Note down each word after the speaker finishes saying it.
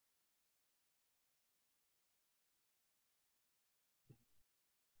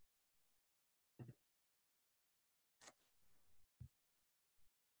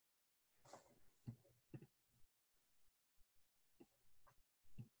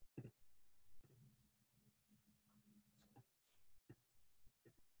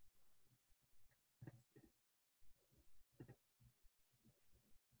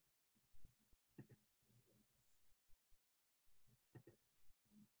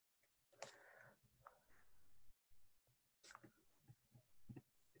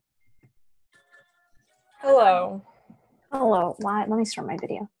Hello. Hello. Why? Let me start my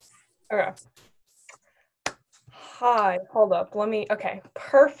video. Okay. Hi. Hold up. Okay.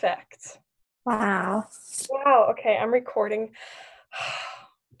 Perfect. Wow. Wow. Okay. I'm recording.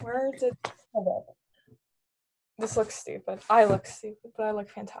 Where did. Hold up. This looks stupid. I look stupid, but I look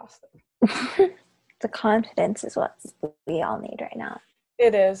fantastic. The confidence is what we all need right now.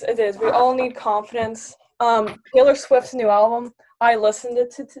 It is. It is. We all need confidence. Taylor Swift's new album. I listened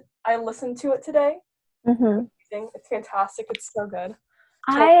to it today. Mm-hmm. It's fantastic. It's so good.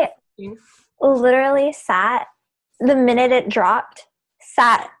 I literally sat the minute it dropped.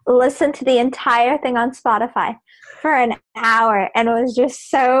 Listened to the entire thing on Spotify for an hour, and it was just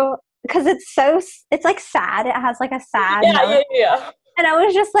so because it's like sad. It has like a sad note, Yeah. and I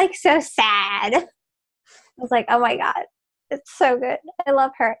was just like so sad. I was like, oh my god. It's so good. I love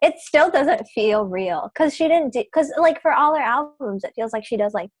her. It still doesn't feel real because she didn't do because like for all her albums, it feels like she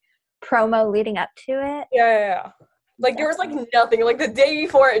does like promo leading up to it. Yeah. Like there was like nothing. Like the day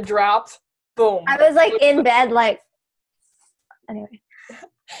before it dropped, boom. I was like in bed, like anyway.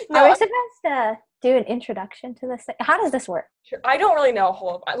 Are we supposed to do an introduction to this thing? How does this work? I don't really know.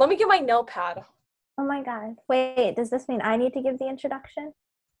 Hold on. Let me get my notepad. Oh my god. Wait, does this mean I need to give the introduction?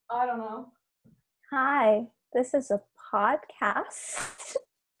 I don't know. Hi, this is a podcast.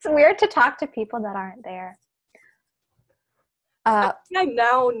 It's weird to talk to people that aren't there. I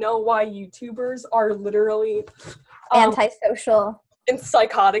now know why YouTubers are literally antisocial and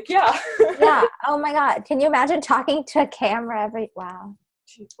psychotic. Yeah. Yeah. Oh my god. Can you imagine talking to a camera wow.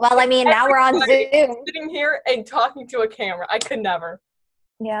 Well, I mean, now we're on Zoom. Sitting here and talking to a camera. I could never.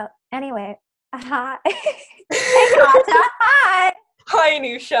 Yeah. Anyway. Hi. Hey, Kata. Hi. Hi,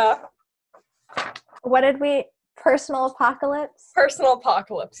 Anusha. What did we... Personal apocalypse? Personal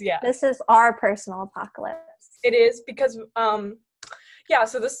apocalypse, yeah. This is our personal apocalypse. It is because, yeah,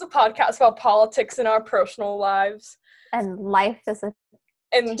 so this is a podcast about politics in our personal lives. And life as a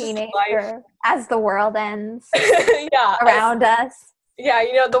teenager as the world ends yeah, around us. Yeah,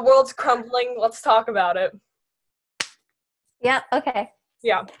 you know, the world's crumbling. Let's talk about it. Yeah, okay.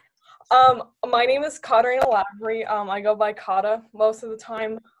 Yeah. My name is Katarina Lavery. I go by Kata most of the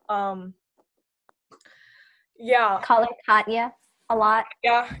time. Yeah. Call her Katya a lot.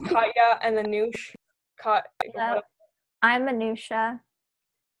 Yeah, Katya and Anush. I'm Anusha.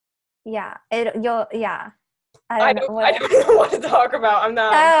 Yeah. Yeah. I don't know what to talk about. I'm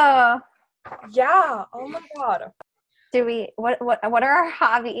not. Oh. Yeah. Oh my god. Do we? What are our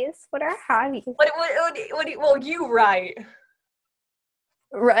hobbies? What are our hobbies? Well, you right.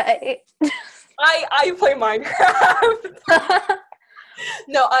 Right. I play Minecraft.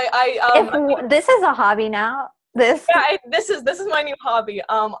 No, this is a hobby now. This is my new hobby.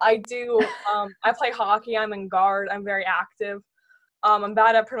 I play hockey. I'm in guard. I'm very active. I'm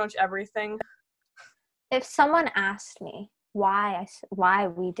bad at pretty much everything. If someone asked me why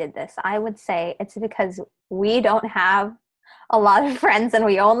we did this, I would say it's because we don't have a lot of friends and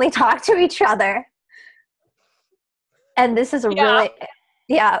we only talk to each other. And this is we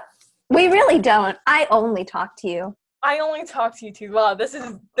really don't. I only talk to you. I only talk to you too. Wow, this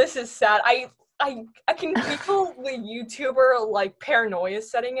is sad. I can feel the YouTuber like paranoia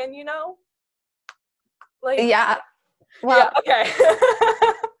setting in, you know? Like yeah. Well, yeah, okay.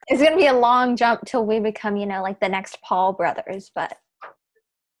 It's gonna be a long jump till we become, like the next Paul brothers, but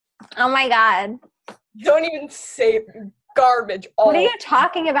oh my god. Don't even say garbage. What are you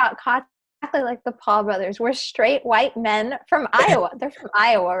talking about? Exactly like the Paul brothers. We're straight white men from Iowa. They're from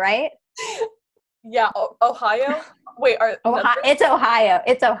Iowa, right? Yeah, Ohio? Wait, it's Ohio.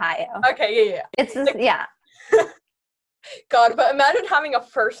 It's Ohio. Okay, yeah. It's just, yeah. God, but imagine having a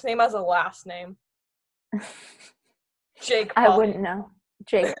first name as a last name. Jake Paul. I wouldn't know.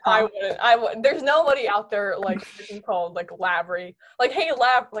 Jake Paul. I wouldn't. There's nobody out there like called like Lavery. Like, hey,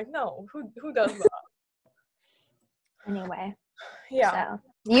 like, no, who does that? Anyway. Yeah. So,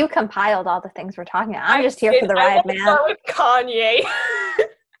 you compiled all the things we're talking about. I'm just here for the ride, man. Start with Kanye.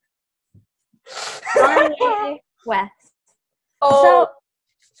 Kanye West. Oh.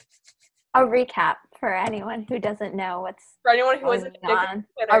 So, a recap for anyone who doesn't know what's for anyone who isn't on.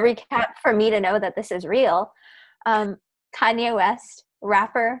 A recap for me to know that this is real. Kanye West,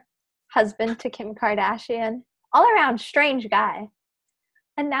 rapper, husband to Kim Kardashian, all around strange guy,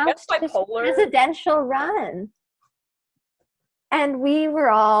 announced his presidential run. And we were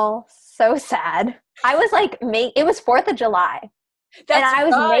all so sad. I was like, it was 4th of July. And I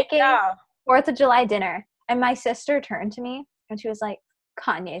was making 4th of July dinner. And my sister turned to me and she was like,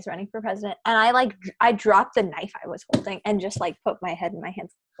 Kanye's running for president. And I dropped the knife I was holding and just like put my head in my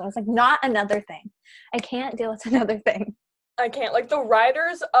hands. I was like, not another thing. I can't deal with another thing. I can't. Like, the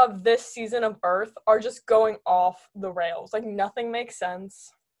writers of this season of Earth are just going off the rails. Like, nothing makes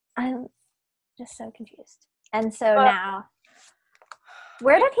sense. I'm just so confused. And so now,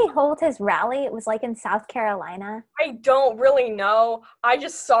 where did he hold his rally? It was like in South Carolina. I don't really know. I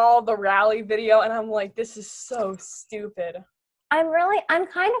just saw the rally video and I'm like, this is so stupid. I'm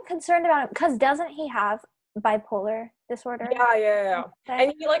kind of concerned about him because doesn't he have bipolar disorder? Yeah.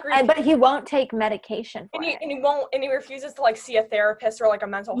 And he like, but he won't take medication for it. And he refuses to like see a therapist or like a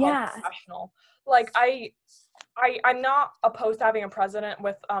mental health professional. Like I'm not opposed to having a president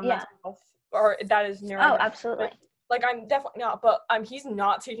with mental health or that is neuro. Oh, absolutely. Like, I'm definitely not, but he's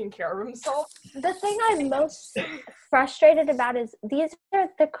not taking care of himself. The thing I'm most frustrated about is these are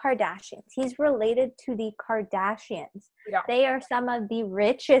the Kardashians. He's related to the Kardashians. Yeah. They are some of the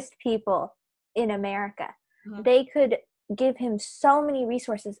richest people in America. Mm-hmm. They could give him so many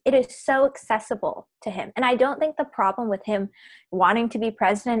resources. It is so accessible to him. And I don't think the problem with him wanting to be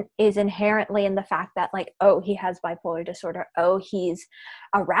president is inherently in the fact that, like, oh, he has bipolar disorder. Oh, he's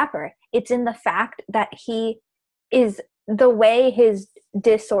a rapper. It's in the fact that he is the way his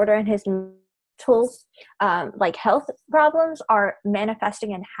disorder and his mental like health problems are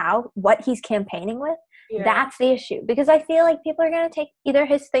manifesting in what he's campaigning with. Yeah. That's the issue, because I feel like people are going to take either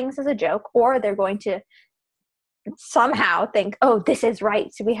his things as a joke or they're going to somehow think, oh, this is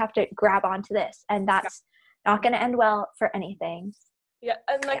right, so we have to grab onto this, and that's not going to end well for anything. Yeah,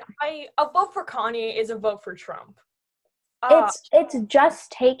 and like a vote for Kanye is a vote for Trump. It's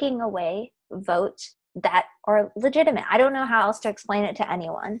just taking away votes that are legitimate. I don't know how else to explain it to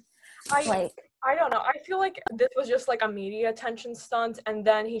anyone. I don't know. I feel like this was just like a media attention stunt, and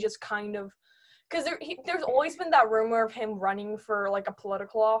then he just kind of, because there's always been that rumor of him running for like a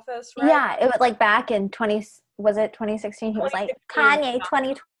political office, right? Yeah, it was like back in 2016? He was like, Kanye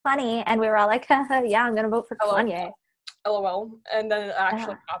 2020, and we were all like, yeah, I'm gonna vote for Kanye. LOL. And then it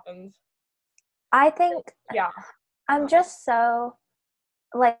actually happened. I think I'm just so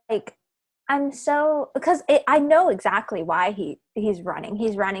like. Because I know exactly why he's running.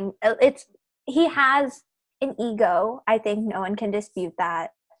 He's running. He has an ego. I think no one can dispute that,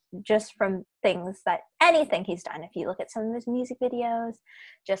 just from anything he's done. If you look at some of his music videos,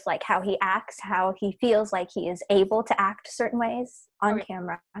 just like how he acts, how he feels like he is able to act certain ways on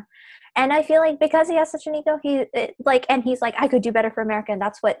camera. And I feel like because he has such an ego, and he's like, I could do better for America, and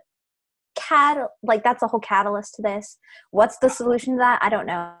that's what that's the whole catalyst to this. What's the solution to that? I don't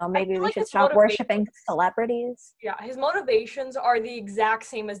know. Maybe we should stop worshiping celebrities. Yeah, his motivations are the exact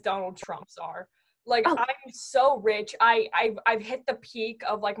same as Donald Trump's are. Like, I'm so rich. I've hit the peak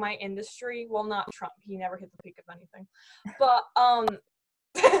of like my industry. Well, not Trump. He never hit the peak of anything. But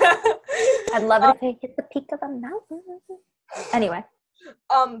I'd love it if he hit the peak of a mountain. Anyway.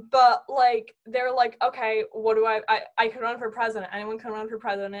 But like they're like, okay, what do I can run for president. Anyone can run for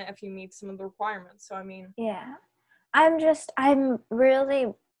president if you meet some of the requirements. So I mean, yeah, I'm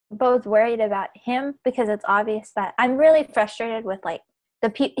really both worried about him, because it's obvious that I'm really frustrated with like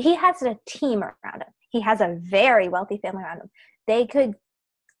he has a team around him. He has a very wealthy family around him. They could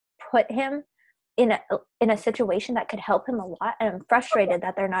put him in a situation that could help him a lot, and I'm frustrated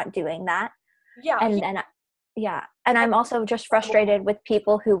that they're not doing that. Yeah, and I'm also just frustrated with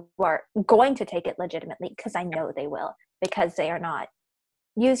people who are going to take it legitimately, because I know they will, because they are not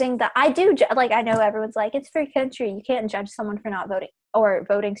using I know everyone's like, it's free country, you can't judge someone for not voting or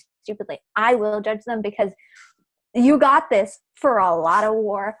voting stupidly. I will judge them because you got this for a lot of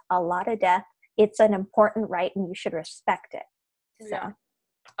war, a lot of death. It's an important right, and you should respect it. So. Yeah.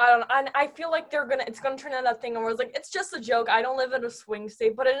 I feel like it's gonna turn into that thing where it's like, it's just a joke. I don't live in a swing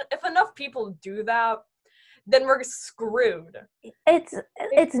state, but if enough people do that, then we're screwed. It's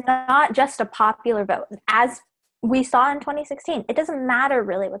not just a popular vote. As we saw in 2016, it doesn't matter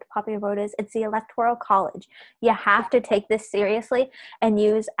really what the popular vote is. It's the Electoral College. You have to take this seriously and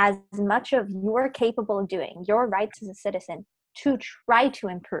use as much of you're capable of doing, your rights as a citizen, to try to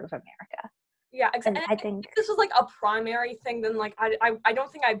improve America. Yeah, exactly. I think if this was like a primary thing, then like I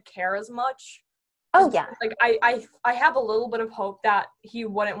don't think I'd care as much. Oh yeah. Like I have a little bit of hope that he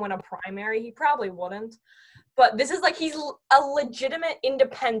wouldn't win a primary. He probably wouldn't. But this is like, he's a legitimate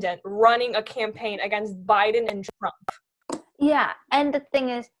independent running a campaign against Biden and Trump. Yeah, and the thing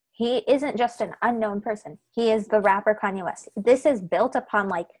is, he isn't just an unknown person. He is the rapper Kanye West. This is built upon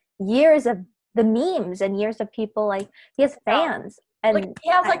like years of the memes and years of people, like, he has fans. And like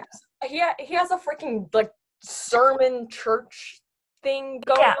he has a freaking like sermon church thing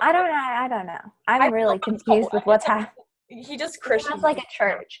going on. I don't know. I'm really confused with what's happening. He just Christian. It's like a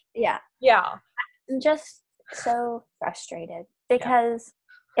church. Yeah. Yeah. I'm just so frustrated because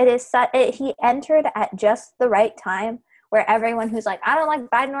he entered at just the right time where everyone who's like, I don't like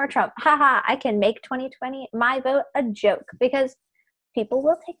Biden or Trump, haha, I can make 2020 my vote a joke, because people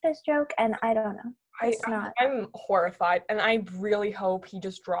will take this joke, and I don't know. I'm horrified, and I really hope he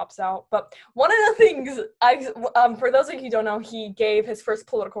just drops out. But one of the things for those of you who don't know, he gave his first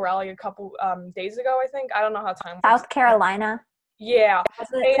political rally a couple days ago, I think. I don't know how time works. South Carolina. Yeah.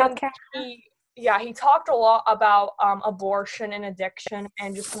 South Carolina? He talked a lot about abortion and addiction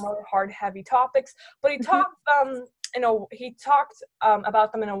and just some other hard, heavy topics. But he talked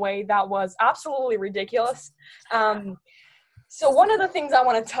about them in a way that was absolutely ridiculous. So one of the things I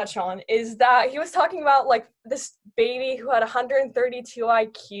want to touch on is that he was talking about like this baby who had 132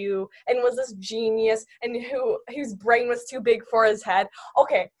 IQ and was this genius and whose brain was too big for his head.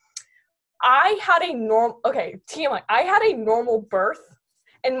 Okay, TMI, I had a normal birth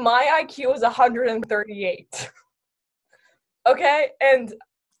and my IQ was 138. Okay, and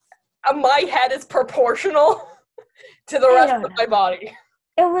my head is proportional to the rest of my body.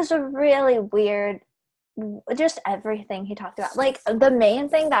 It was a really weird, just everything he talked about. Like, the main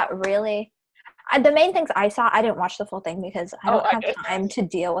things I saw, I didn't watch the full thing because I don't have time to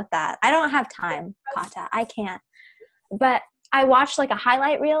deal with that. I don't have time, Kata. I can't. But I watched like a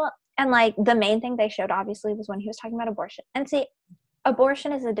highlight reel, and like the main thing they showed obviously was when he was talking about abortion. And see,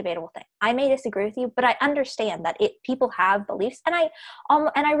 abortion is a debatable thing. I may disagree with you, but I understand that people have beliefs, and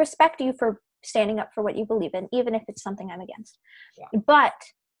I respect you for standing up for what you believe in, even if it's something I'm against. Yeah. But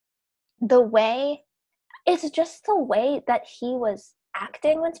it's just the way that he was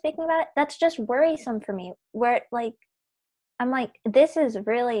acting when speaking about it, that's just worrisome for me, where like I'm like, this is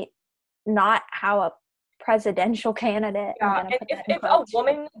really not how a presidential candidate. Yeah, and if a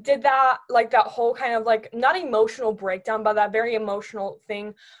woman did that, like that whole kind of like not emotional breakdown, but that very emotional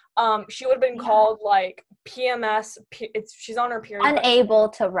thing, she would have been called like PMS. She's on her period, unable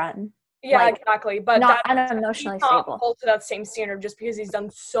to run. Yeah, like, exactly. But not unemotionally stable. Hold to that same standard just because he's done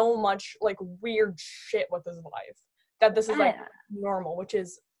so much like weird shit with his life that this is like normal, which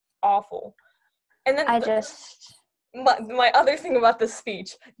is awful. And then my other thing about this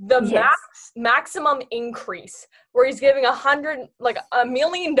speech, the maximum increase, where he's giving $100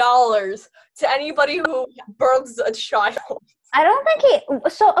 million to anybody who births a child. I don't think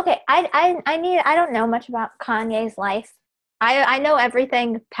I don't know much about Kanye's life. I know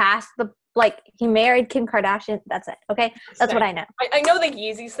everything past he married Kim Kardashian. That's it. Okay, that's what I know. I know the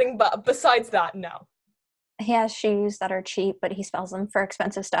Yeezys thing, but besides that, no. He has shoes that are cheap, but he sells them for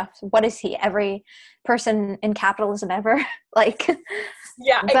expensive stuff. What is he? Every person in capitalism ever?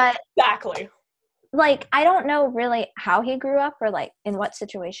 Yeah, but exactly. I don't know really how he grew up or in what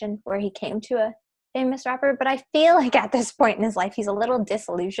situation where he came to a famous rapper, but I feel like at this point in his life, he's a little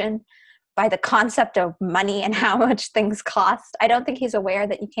disillusioned by the concept of money and how much things cost. I don't think he's aware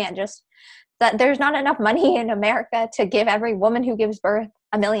that that there's not enough money in America to give every woman who gives birth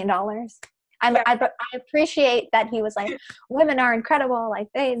 $1 million. I appreciate that he was like, women are incredible,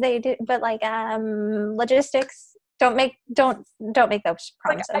 they do, but logistics, don't make those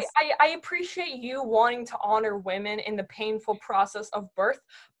promises. I appreciate you wanting to honor women in the painful process of birth,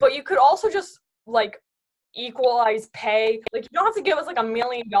 but you could also just equalize pay. You don't have to give us $1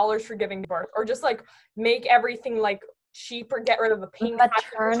 million for giving birth, or just make everything cheaper, get rid of the pink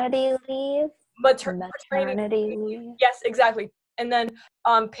maternity leave. Maternity leave. Yes, exactly. And then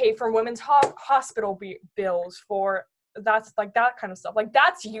pay for women's hospital bills for that kind of stuff.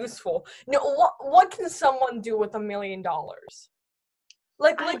 That's useful. What can someone do with $1 million?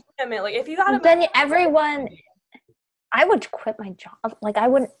 Legitimately, if you got then everyone. I would quit my job. I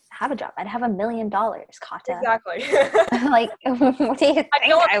wouldn't have a job. I'd have $1 million, Kata. Exactly. What do you think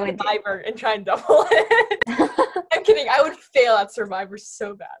I would do? Survivor and try and double it. I'm kidding. I would fail at Survivor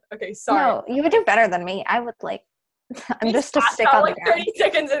so bad. Okay, sorry. No, you would do better than me. I would I'm just to stick on the ground. 30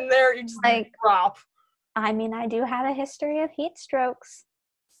 seconds in there, you just drop. I mean, I do have a history of heat strokes.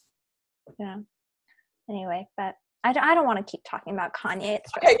 Yeah. Anyway, but I don't want to keep talking about Kanye.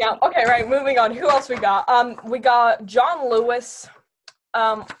 Okay, yeah. Okay, right. Moving on. Who else we got? We got John Lewis,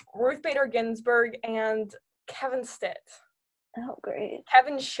 Ruth Bader Ginsburg, and Kevin Stitt. Oh, great.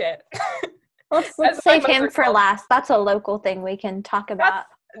 Kevin Shit. Let's save him for last. That's a local thing we can talk about.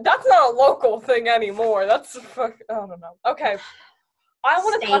 That's not a local thing anymore. That's I don't know. Okay. I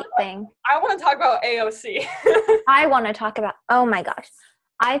want to talk about AOC. I want to talk about. Oh my gosh.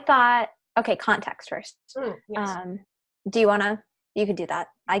 I thought. Okay, context first. Yes. Do you want to? You could do that.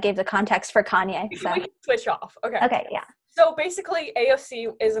 I gave the context for Kanye. So. We can switch off. Okay. Okay, yeah. So basically,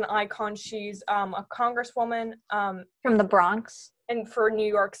 AOC is an icon. She's a congresswoman. From the Bronx. And for New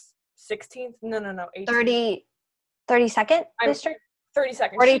York's 16th? No. 32nd district?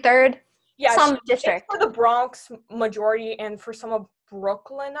 32nd. 43rd? Yeah, some it's district. for the Bronx majority and for some of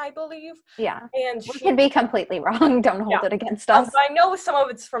Brooklyn, I believe. Yeah. And We she could be completely wrong. Don't hold it against us. but I know some of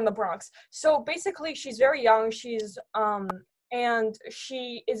it's from the Bronx. So basically, she's very young. She's and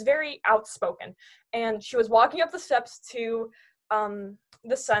she is very outspoken. And she was walking up the steps to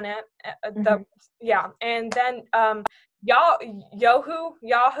the Senate. And then Yoho,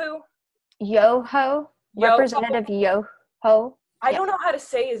 Representative Yoho. I don't know how to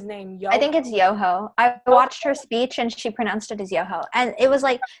say his name. I think it's Yoho. I watched her speech and she pronounced it as Yoho. And it was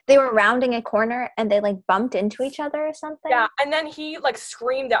like they were rounding a corner and they like bumped into each other or something. Yeah, and then he like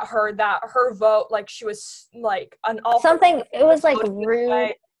screamed at her that her vote, like she was like an awful something. It was like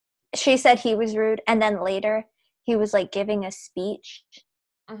rude. She said he was rude, and then later he was like giving a speech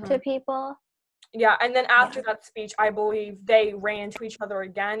to people. Yeah, and then after that speech, I believe they ran into each other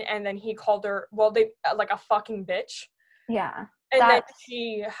again, and then he called her, like a fucking bitch. Yeah. And then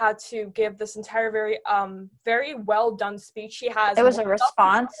she had to give this entire very well done speech. She has. It was a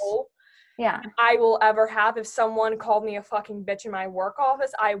response. Yeah. I will ever have. If someone called me a fucking bitch in my work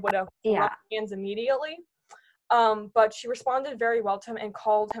office, I would have rubbed hands immediately. But she responded very well to him and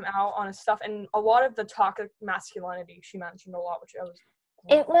called him out on his stuff, and a lot of the toxic masculinity she mentioned a lot, which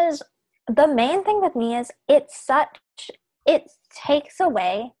it was the main thing with me is it takes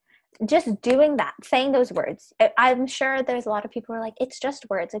away just doing that, saying those words. I'm sure there's a lot of people who are like, it's just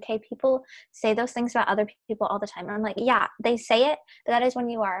words, okay? People say those things about other people all the time. And I'm like, yeah, they say it, but that is when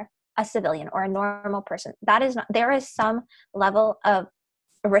you are a civilian or a normal person. That is not, there is some level of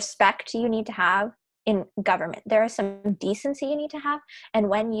respect you need to have in government. There is some decency you need to have. And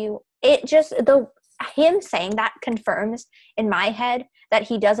when him saying that confirms in my head that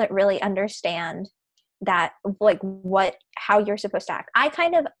he doesn't really understand that, like, how you're supposed to act. I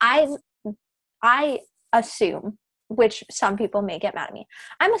assume, which some people may get mad at me,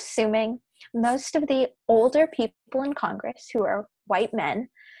 I'm assuming most of the older people in Congress who are white men,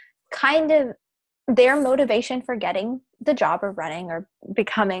 kind of their motivation for getting the job or running or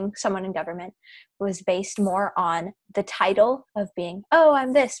becoming someone in government was based more on the title of being, oh,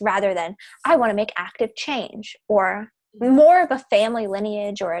 I'm this, rather than I want to make active change, or more of a family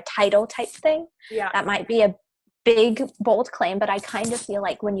lineage or a title type thing. Yeah. That might be a big, bold claim, but I kind of feel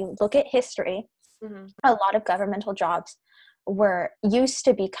like when you look at history, a lot of governmental jobs used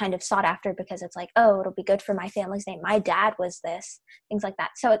to be kind of sought after because it's like, oh, it'll be good for my family's name. My dad was this, things like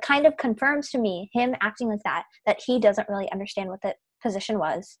that. So it kind of confirms to me, him acting like that he doesn't really understand what the position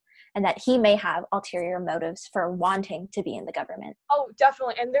was, and that he may have ulterior motives for wanting to be in the government. Oh,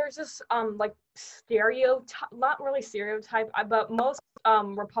 definitely. And there's this like stereotype, not really stereotype, but most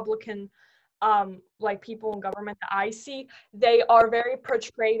Republican like people in government that I see, they are very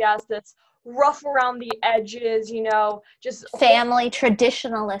portrayed as this rough around the edges, just family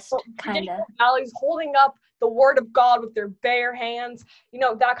traditionalist kind of values, holding up the word of God with their bare hands,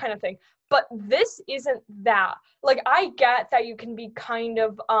 that kind of thing. But this isn't that. Like, I get that you can be kind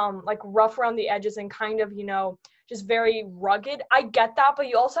of like rough around the edges and kind of, just very rugged. I get that, but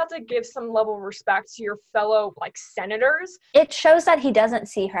you also have to give some level of respect to your fellow like senators. It shows that he doesn't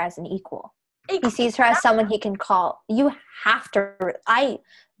see her as an equal. He sees her as someone he can call. You have to. I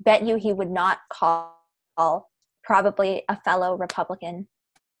bet you he would not call probably a fellow Republican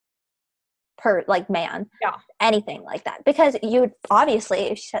man, anything like that, because you would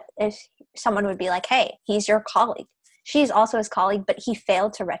obviously, if someone would be like, hey, he's your colleague, she's also his colleague, but he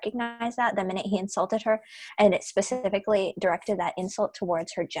failed to recognize that the minute he insulted her, and it specifically directed that insult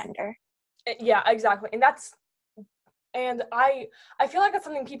towards her gender. Yeah, exactly. And I feel like that's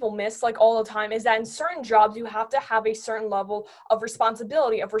something people miss like all the time, is that in certain jobs you have to have a certain level of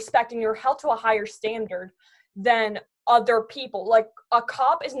responsibility, of respect, and you're held to a higher standard than other people. Like, a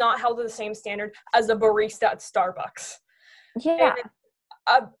cop is not held to the same standard as a barista at Starbucks. Yeah.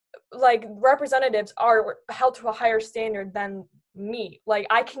 And, like, representatives are held to a higher standard than me. Like,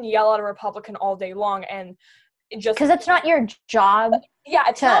 I can yell at a Republican all day long, and because it's not your job. Yeah,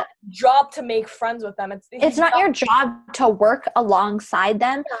 it's not your job to make friends with them. It's not your job to work alongside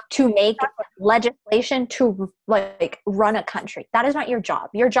them to make legislation to like run a country. That is not your job.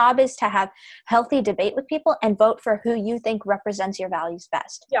 Your job is to have healthy debate with people and vote for who you think represents your values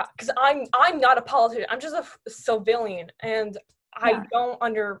best. Yeah, because I'm not a politician. I'm just a civilian, and I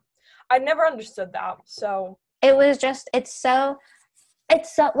never understood that. So it's so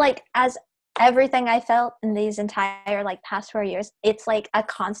like, as everything I felt in these entire like past 4 years, it's like a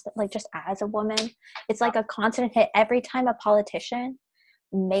constant, like, just as a woman, it's like a constant hit every time a politician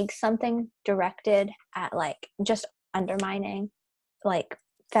makes something directed at like just undermining like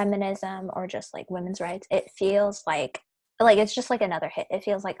feminism or just like women's rights. It feels like like, it's just like another hit. It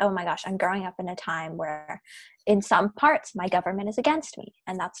feels like, oh my gosh, I'm growing up in a time where in some parts my government is against me,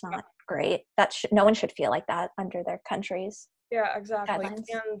 and that's not great. No one should feel like that under their country's exactly. guidelines.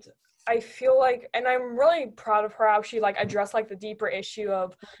 And I feel like, and I'm really proud of her how she like addressed like the deeper issue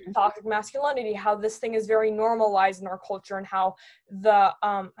of toxic masculinity, how this thing is very normalized in our culture, and how the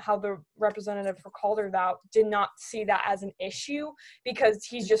representative who called her that did not see that as an issue, because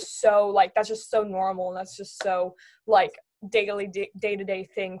he's just so like, that's just so normal, and that's just so like day-to-day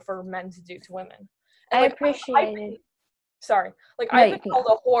thing for men to do to women. And, I like, appreciate it. Sorry, like, I've been called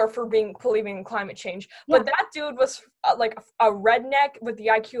a whore for believing in climate change, but that dude was like a redneck with the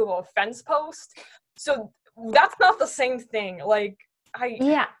IQ of a fence post, so that's not the same thing. Like,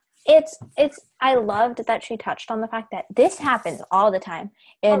 it's I loved that she touched on the fact that this happens all the time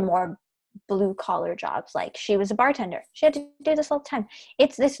in more blue collar jobs. Like, she was a bartender, she had to do this all the time.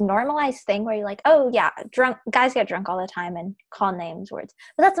 It's this normalized thing where you're like, oh yeah, drunk guys get drunk all the time and call names words,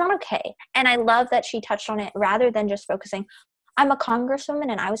 but that's not okay. And I love that she touched on it rather than just focusing, I'm a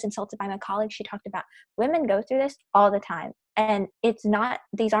congresswoman and I was insulted by my colleague. She talked about women go through this all the time, and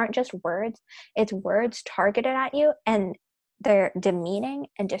these aren't just words, it's words targeted at you, and they're demeaning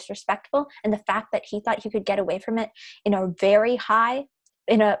and disrespectful. And the fact that he thought he could get away from it in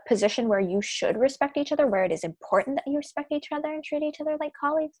a position where you should respect each other, where it is important that you respect each other and treat each other like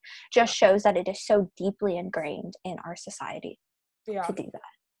colleagues, just shows that it is so deeply ingrained in our society to do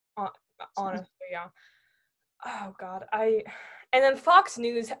that. Honestly, yeah. Oh God, and then Fox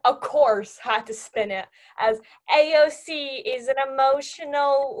News, of course, had to spin it as AOC is an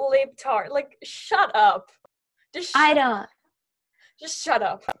emotional libtard. Like, shut up. Just shut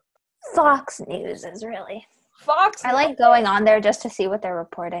up. Fox News is really... I like going on there just to see what they're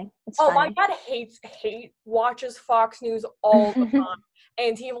reporting. It's funny. My dad watches Fox News all the time,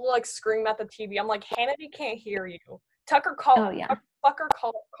 and he will like scream at the TV. I'm like, Hannity can't hear you. Tucker Carlson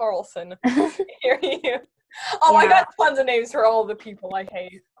can't hear you. I got tons of names for all the people I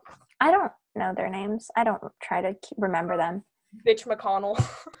hate. I don't know their names. I don't try to remember them. Bitch McConnell.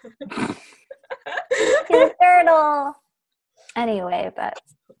 He's a turtle. Anyway, but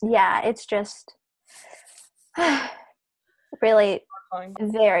yeah, it's just really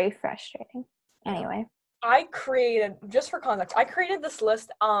very frustrating. Anyway, just for context, I created this list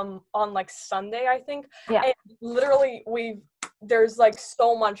on like Sunday, I think. Yeah. And literally there's like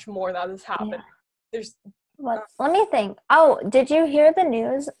so much more that has happened. Yeah. Let me think. Oh, did you hear the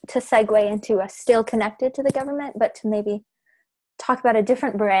news, to segue into a still connected to the government, but to maybe talk about a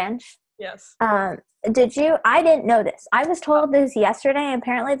different branch? Yes. Did you? I didn't know this. I was told this yesterday.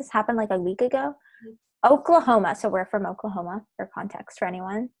 Apparently this happened like a week ago. Oklahoma. So we're from Oklahoma, for context for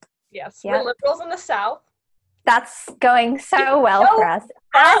anyone. Yes. Yep. We're liberals in the South. That's going so well for us.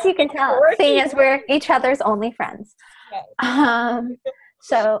 As you can tell, seeing as we're each other's only friends. Yes.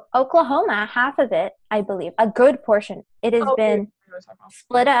 So Oklahoma, half of it, I believe, a good portion, it has been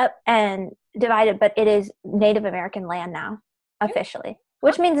split up and divided, but it is Native American land now, officially,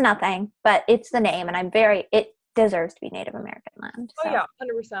 which means nothing, but it's the name, and it deserves to be Native American land. So. Oh yeah,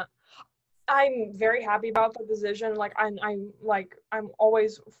 100%. I'm very happy about the decision. Like, I'm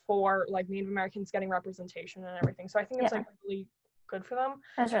always for like Native Americans getting representation and everything. So I think it's like really good for them.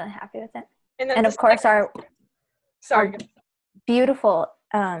 I was really happy with it. And of course, our beautiful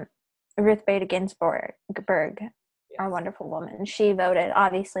Ruth Bader Ginsburg, our wonderful woman. She voted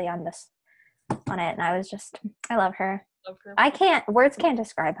obviously on it, and I love her. Words can't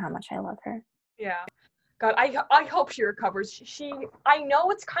describe how much I love her. Yeah. God, I hope she recovers. I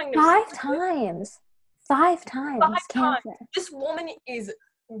know it's kind of... Five times cancer. This woman is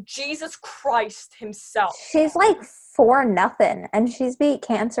Jesus Christ himself. She's like 4-0, and she's beat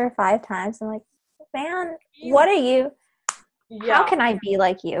cancer 5 times. I'm like, man, what are you? Yeah. How can I be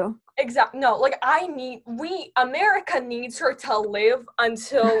like you? Exactly. No, like America needs her to live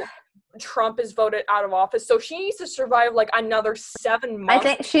until Trump is voted out of office. So she needs to survive like another 7 months.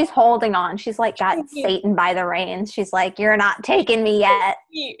 I think she's holding on. She's like got Satan by the reins. She's like, you're not taking me yet.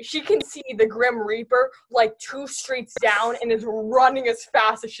 She can see the Grim Reaper like 2 streets down and is running as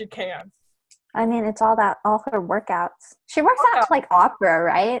fast as she can. I mean, it's all her workouts. She works out to like opera,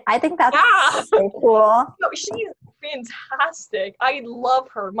 right? I think that's so cool. No, she's fantastic. I love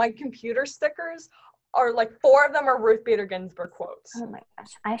her. My computer stickers are like 4 of them are Ruth Bader Ginsburg quotes. Oh my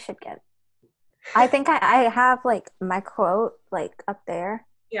gosh, I think I have like my quote like up there.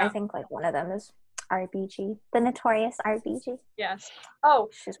 Yeah. I think like one of them is RBG, the notorious RBG. Yes. Oh,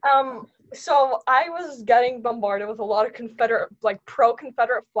 so I was getting bombarded with a lot of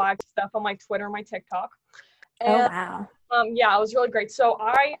pro-Confederate flag stuff on my Twitter and my TikTok. Oh, And wow. yeah, it was really great. So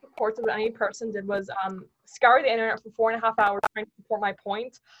I, of course, what any person did was scour the internet for 4.5 hours trying to support my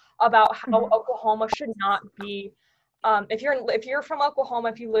point about how Oklahoma should not be. If you're from Oklahoma,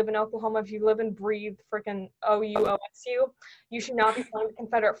 if you live in Oklahoma, if you live and breathe freaking OUOSU, you should not be flying the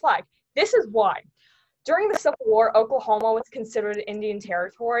Confederate flag. This is why. During the Civil War, Oklahoma was considered Indian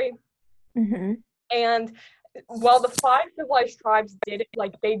territory, and while the 5 civilized tribes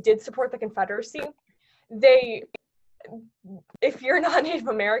did support the Confederacy, they, if you're not Native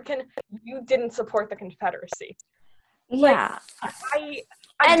American, you didn't support the Confederacy. Yeah.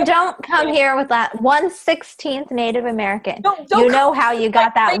 And don't come here with that 1/16 Native American. Don't you know how you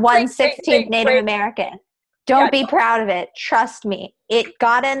got that 1/16 Native American. Don't be proud of it. Trust me. It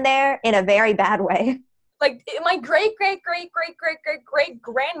got in there in a very bad way. Like, my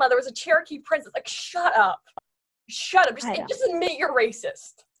great-great-great-great-great-great-grandmother was a Cherokee princess. Like, shut up. Shut up. Just admit you're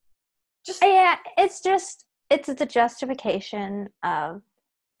racist. Yeah, it's the justification of,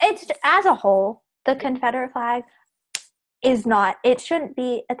 it's as a whole, the Confederate flag is not, it shouldn't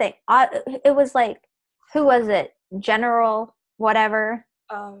be a thing. It was like, who was it? General whatever.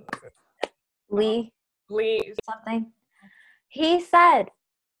 Lee something. He said,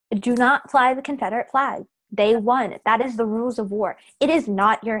 do not fly the Confederate flag. They won. That is the rules of war. It is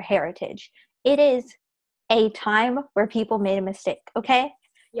not your heritage. It is a time where people made a mistake, okay?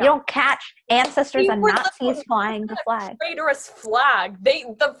 Yeah. You don't catch ancestors and Nazis flying the flag. Traitorous flag.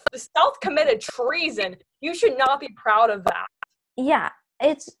 The South committed treason. You should not be proud of that. Yeah,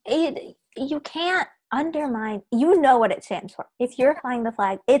 you can't undermine. You know what it stands for. If you're flying the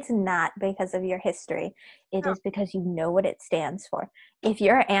flag, it's not because of your history. It is because you know what it stands for. If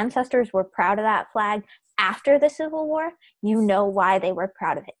your ancestors were proud of that flag after the Civil War, you know why they were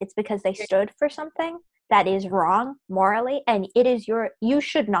proud of it. It's because they stood for something that is wrong morally, and you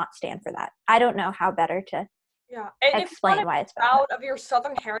should not stand for that. I don't know how better to explain why it's proud of your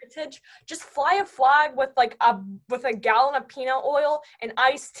Southern heritage. Just fly a flag with a gallon of peanut oil and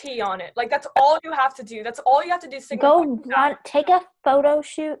iced tea on it. Like, that's all you have to do. That's all you have to do. Take a photo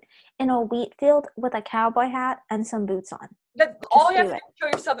shoot in a wheat field with a cowboy hat and some boots on. That's all you have to do. Show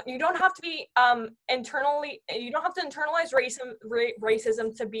yourself. You don't have to be you don't have to internalize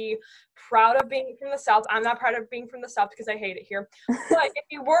racism to be proud of being from the South. I'm not proud of being from the South because I hate it here. But if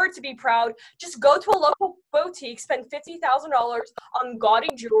you were to be proud, just go to a local boutique, spend $50,000 on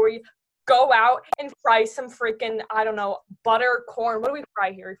gaudy jewelry, go out and fry some freaking, I don't know, butter, corn. What do we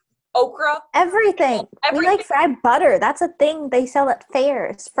fry here? Okra? Everything. We like fried butter. That's a thing they sell at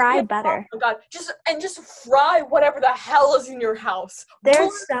fairs. Fried butter. Oh my god. Just fry whatever the hell is in your house.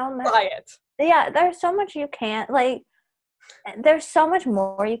 There's so much. Fry it. Yeah, there's so much you can't, like, there's so much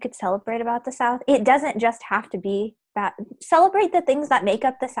more you could celebrate about the South. It doesn't just have to be that. Celebrate the things that make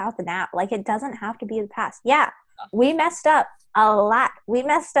up the South now. Like, it doesn't have to be the past. Yeah, we messed up a lot. We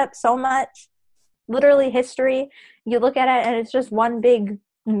messed up so much. Literally history. You look at it and it's just one big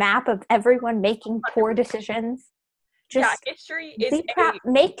map of everyone making poor decisions. History is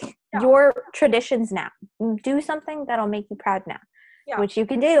make your traditions now. Do something that'll make you proud now. Yeah. Which you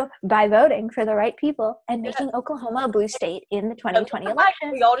can do by voting for the right people and making Oklahoma a blue state in the 2020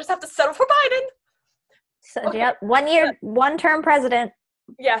 election. We all just have to settle for Biden. So, yep, 1 year, 1-term president.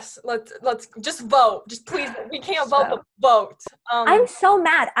 Yes, let's just vote. Just please, we can't vote, but vote. I'm so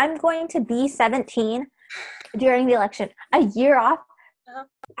mad. I'm going to be 17 during the election. A year off.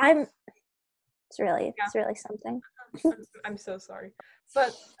 It's really something. I'm so sorry.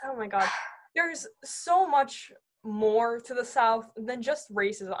 But, oh my god, there's so much more to the South than just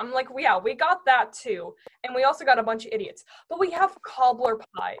racism. I'm like, we got that too. And we also got a bunch of idiots. But we have cobbler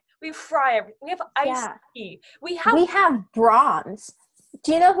pie. We fry everything. We have iced tea. We have Brahms.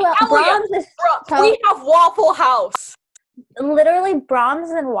 Do you know who else? Brahms is... We have Waffle House. Literally,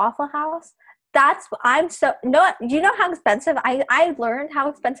 Brahms and Waffle House. Do you know how expensive I learned how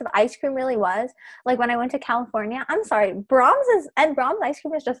expensive ice cream really was? Like, when I went to California. I'm sorry, Brahms ice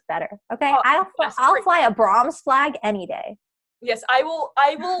cream is just better. Okay, I'll fly a Brahms flag any day. Yes, I will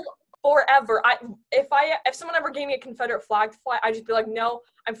forever. If someone ever gave me a Confederate flag to fly, I'd just be like, no,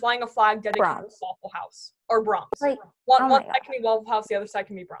 I'm flying a flag dedicated to Waffle House or Brahms. Like, one side can be Waffle House, the other side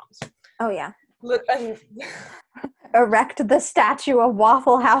can be Brahms. Oh yeah. Erect the statue of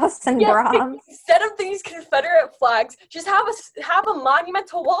Waffle House and Brahms. Instead of these Confederate flags, just have a monument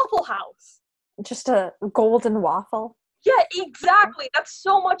to Waffle House. Just a golden waffle. Yeah, exactly. That's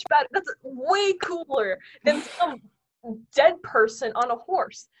so much better. That's way cooler than some dead person on a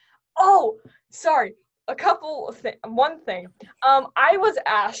horse. Oh, sorry. One thing. I was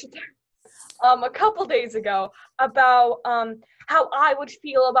asked a couple days ago about how I would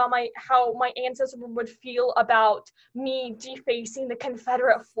feel about how my ancestors would feel about me defacing the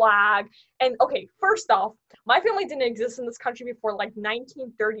Confederate flag. And okay, first off, my family didn't exist in this country before like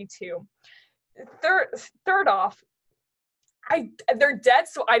 1932. Third off, they're dead,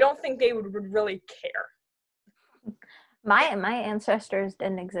 so I don't think they would really care. My ancestors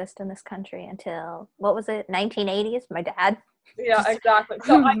didn't exist in this country until, what was it, 1980s? My dad. Yeah, exactly.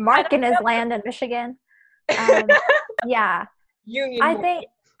 So marking his land in Michigan. Yeah.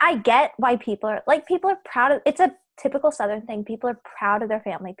 I get why people are proud of, it's a typical Southern thing. People are proud of their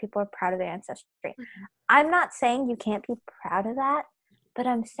family. People are proud of their ancestry. Mm-hmm. I'm not saying you can't be proud of that, but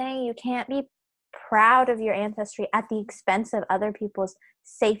I'm saying you can't be proud of your ancestry at the expense of other people's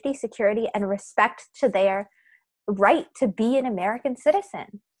safety, security, and respect to their right to be an American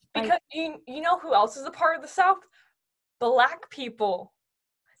citizen. Because you know who else is a part of the South? Black people.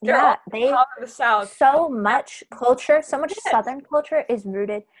 They're all part of the South. So much culture, so much Southern culture is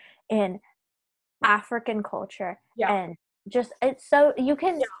rooted in African culture. Yeah. And just, it's so, you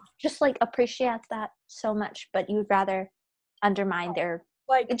can just like appreciate that so much, but you'd rather undermine their,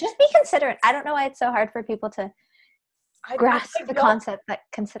 like, just be considerate. I don't know why it's so hard for people to grasp the concept that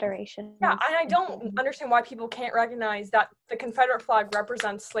consideration. Yeah, and I don't understand why people can't recognize that the Confederate flag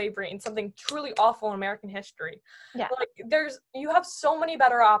represents slavery and something truly awful in American history. Yeah. Like, you have so many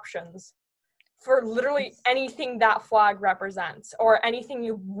better options for literally anything that flag represents, or anything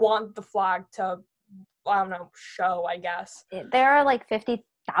you want the flag to, I don't know, show, I guess. There are like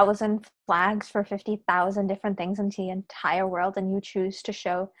 50,000 flags for 50,000 different things in the entire world, and you choose to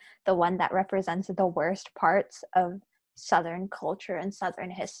show the one that represents the worst parts of Southern culture and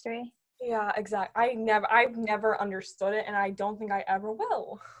Southern history. Yeah, exactly. I've never understood it, and I don't think I ever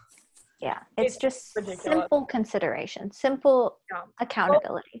will. Yeah, it's just ridiculous. Simple consideration, simple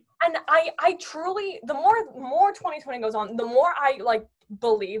accountability. Well, and I truly, the more 2020 goes on, the more I like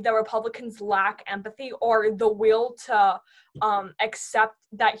believe that Republicans lack empathy or the will to accept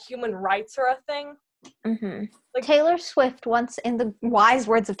that human rights are a thing. Mm-hmm. Like Taylor Swift once, in the wise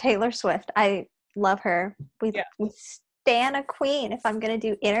words of Taylor Swift, I love her. We stan a queen. If I'm gonna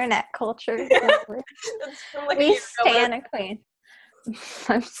do internet culture, we stan a queen.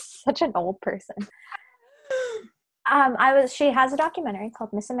 I'm such an old person. She has a documentary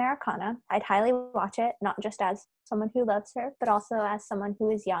called Miss Americana. I'd highly watch it, not just as someone who loves her, but also as someone who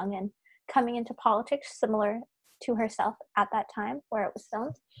is young and coming into politics, similar to herself at that time where it was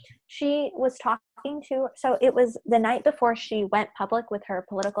filmed. She was talking to, so it was the night before she went public with her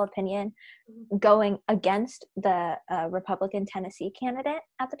political opinion going against the Republican Tennessee candidate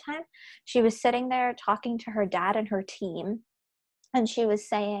at the time. She was sitting there talking to her dad and her team, and she was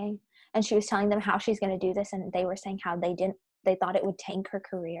telling them how she's going to do this, and they were saying how they thought it would tank her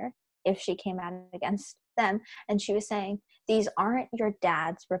career if she came out against them. And she was saying, these aren't your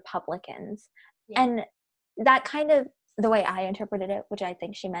dad's Republicans. Yeah. And that kind of, the way I interpreted it, which I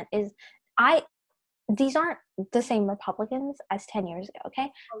think she meant, is these aren't the same Republicans as 10 years ago, okay?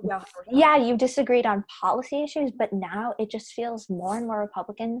 Oh, yeah, you disagreed on policy issues, but now it just feels more and more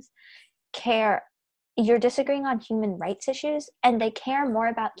Republicans care. You're disagreeing on human rights issues, and they care more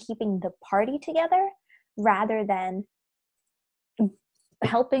about keeping the party together rather than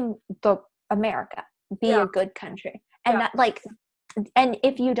helping America be a good country. And that, like, and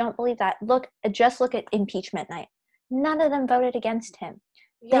if you don't believe that, just look at impeachment night. None of them voted against him.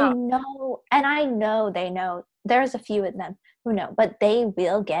 Yeah. They know, and I know they know, there's a few of them who know, but they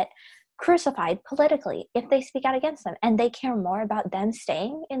will get crucified politically if they speak out against them, and they care more about them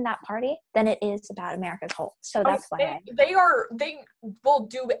staying in that party than it is about America's whole. So that's why they will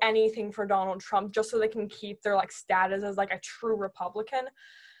do anything for Donald Trump just so they can keep their like status as like a true Republican,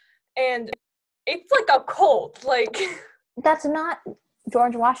 and it's like a cult. Like, that's not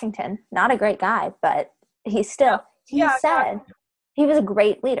George Washington, not a great guy, but he said he was a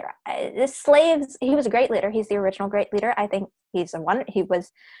great leader. He was a great leader. He's the original great leader. I think he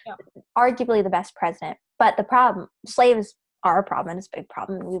was arguably the best president. But the problem, slaves are a problem, and it's a big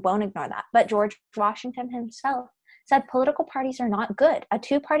problem, and we won't ignore that. But George Washington himself said political parties are not good. A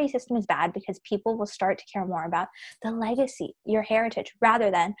two-party system is bad because people will start to care more about the legacy, your heritage,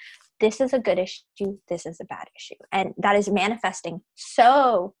 rather than this is a good issue, this is a bad issue. And that is manifesting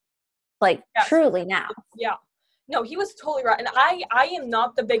so, truly now. Yeah. No, he was totally right. And I am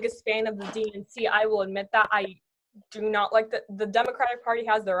not the biggest fan of the DNC. I will admit that. I do not like the Democratic Party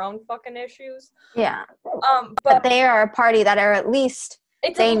has their own fucking issues. Yeah. But they are a party that are at least,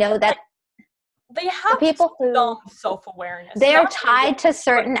 they know that they have people some self-awareness. They are tied to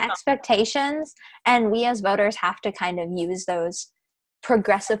certain expectations, and we as voters have to kind of use those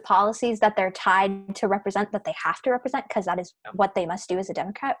progressive policies that they're tied to represent, that they have to represent, because that is what they must do as a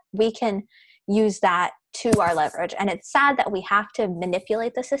Democrat, we can use that to our leverage. And it's sad that we have to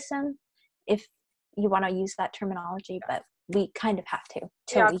manipulate the system, if you want to use that terminology, but we kind of have to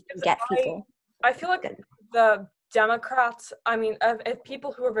till we get people. I feel like the Democrats, I mean, if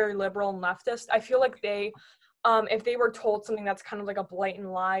people who are very liberal and leftist, I feel like they, if they were told something that's kind of like a blatant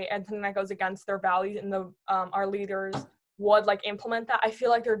lie and something that goes against their values, and our leaders would like implement that, I feel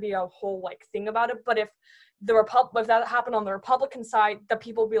like there'd be a whole like thing about it. But if that happened on the Republican side, the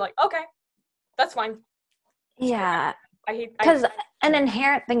people would be like, okay, that's fine. Yeah. Because an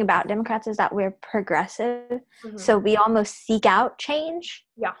inherent thing about Democrats is that we're progressive, so we almost seek out change.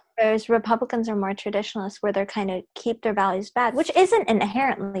 Yeah. Whereas Republicans are more traditionalist, where they're kind of keep their values bad, which isn't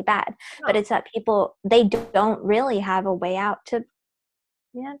inherently bad, but it's that people, they don't really have a way out to,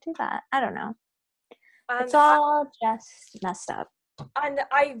 do that. I don't know. And it's all just messed up. And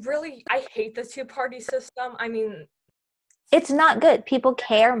I hate the two-party system. I mean, it's not good. People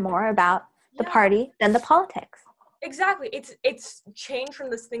care more about the party than the politics. Exactly. It's changed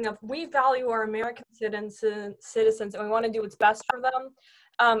from this thing of we value our American citizens and we want to do what's best for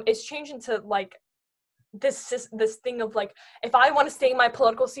them. It's changed into like this thing of like, if I want to stay in my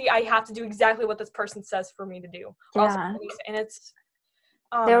political seat, I have to do exactly what this person says for me to do. Yeah. And it's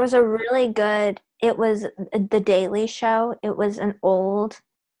there was a really good, it was The Daily Show. It was an old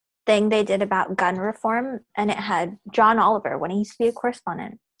thing they did about gun reform, and it had John Oliver when he used to be a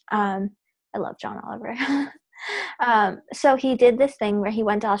correspondent. I love John Oliver. So he did this thing where he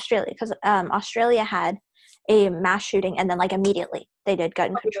went to Australia, because Australia had a mass shooting, and then like immediately they did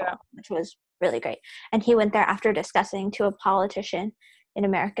gun control, which was really great. And he went there after discussing to a politician in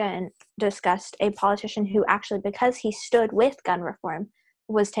America, and discussed a politician who actually, because he stood with gun reform,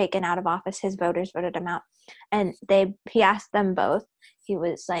 was taken out of office. His voters voted him out. And he asked them both, he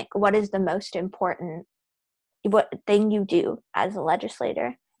was like, what is the most important thing you do as a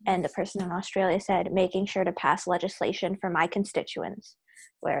legislator? And the person in Australia said, making sure to pass legislation for my constituents.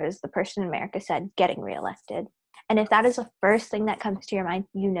 Whereas the person in America said, getting reelected. And if that is the first thing that comes to your mind,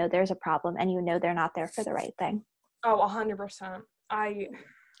 there's a problem, and they're not there for the right thing. Oh, 100%. I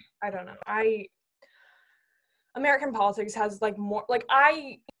don't know. American politics has like more, like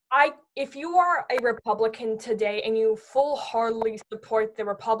if you are a Republican today and you full-heartedly support the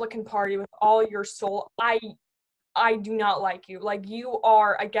Republican Party with all your soul, I do not like you. Like, you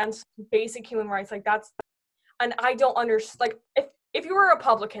are against basic human rights. Like, that's, and I don't understand. Like, if you were a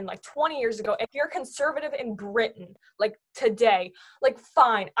Republican like 20 years ago, if you're conservative in Britain like today, like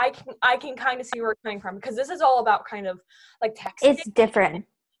fine, I can kind of see where it's coming from, because this is all about kind of like taxation. It's different.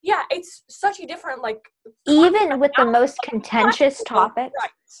 Yeah, it's such a different, like, even with the most contentious topics.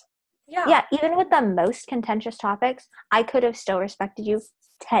 Right. Yeah, even with the most contentious topics, I could have still respected you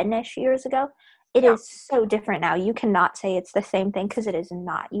 10-ish years ago. It is so different now. You cannot say it's the same thing, because it is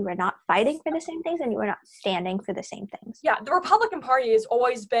not. You are not fighting for the same things, and you are not standing for the same things. Yeah, the Republican Party has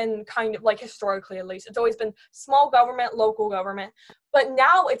always been kind of, like, historically at least, it's always been small government, local government. But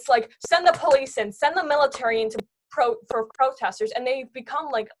now it's like, send the police in, send the military in for protesters, and they've become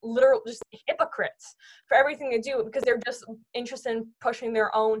like literal just hypocrites for everything they do, because they're just interested in pushing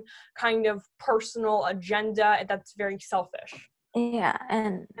their own kind of personal agenda that's very selfish. Yeah,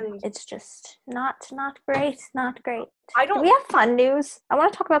 and it's just not great. Not great. Do we have fun news? I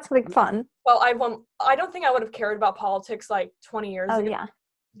want to talk about something fun. Well, I don't think I would have cared about politics like 20 years ago. Yeah.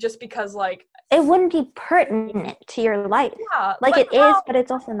 Just because, like, it wouldn't be pertinent to your life. Yeah. Like, it is, but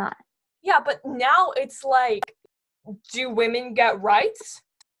it's also not. Yeah, but now it's like, do women get rights?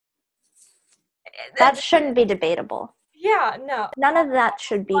 That shouldn't be debatable. Yeah, no. None of that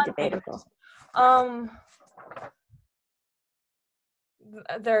should be debatable.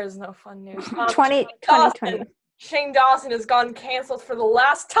 There is no fun news. 2020. Shane Dawson has gone canceled for the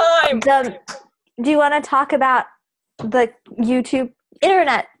last time. Do you want to talk about the YouTube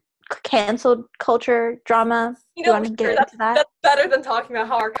internet canceled culture drama? Do you want to get into that? That's better than talking about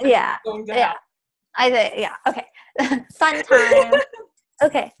how our country is going down. Yeah. I think, yeah. Okay. Fun time.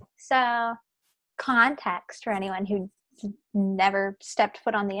 Okay. So, context for anyone who never stepped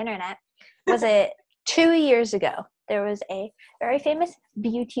foot on the internet. Was it 2 years ago? There was a very famous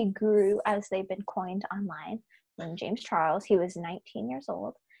beauty guru, as they've been coined online, named James Charles. He was 19 years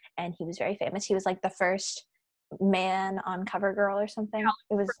old, and he was very famous. He was like the first man on CoverGirl or something. Yeah,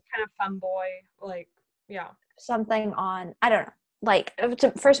 it was kind of femboy, like, yeah. Something on, I don't know, like, it was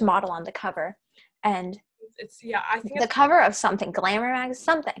the first model on the cover. And I think the cover of something, Glamour magazine,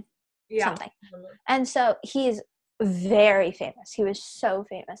 something. And so he's very famous. He was so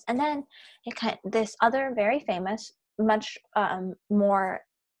famous. And then this other very famous much more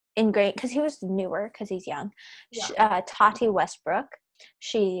ingrained, because he was newer, because he's young. Yeah. Tati Westbrook,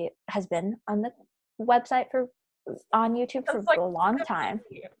 she has been on the website on YouTube for Like a long time.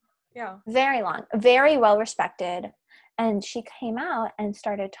 Yeah. Very long, very well respected. And she came out and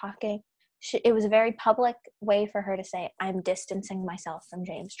started talking. It was a very public way for her to say, I'm distancing myself from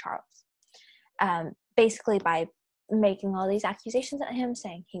James Charles. Basically by making all these accusations at him,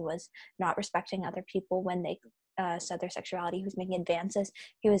 saying he was not respecting other people when they said their sexuality. He was making advances.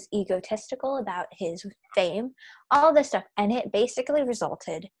 He was egotistical about his fame, all this stuff. And it basically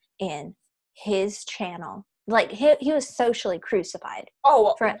resulted in his channel. Like, he was socially crucified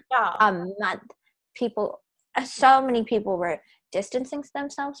for a month. So many people were distancing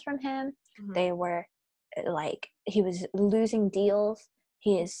themselves from him. Mm-hmm. They were like, he was losing deals.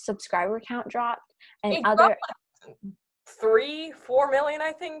 His subscriber count dropped, and dropped like 3-4 million,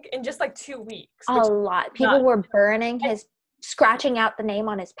 I think, in just like 2 weeks. A lot. People were burning scratching out the name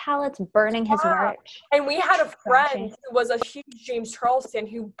on his pallets, burning his merch. And we had a friend who was a huge James Charles fan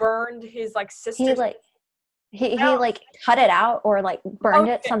who burned his like sister. He cut it out or like burned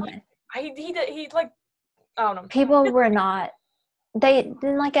it, something. He like, I don't know. People were not. They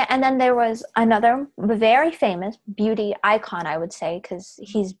didn't like it. And then there was another very famous beauty icon, I would say, because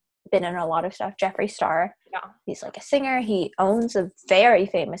he's been in a lot of stuff, Jeffree Star. Yeah. He's like a singer. He owns a very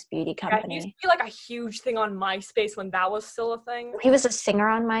famous beauty company. He used to be like a huge thing on MySpace when that was still a thing. He was a singer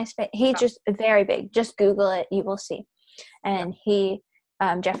on MySpace. He just very big. Just Google it, you will see. And he,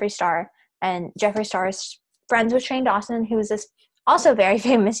 Jeffree Star, and Jeffree Star is friends with Shane Dawson, who is this also very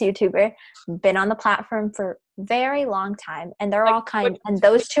famous YouTuber, been on the platform for a very long time, and they're all and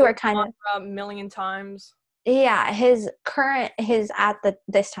those two are kind of a million times. Yeah, this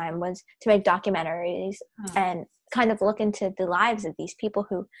time was to make documentaries and kind of look into the lives of these people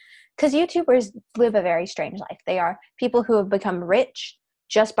because YouTubers live a very strange life. They are people who have become rich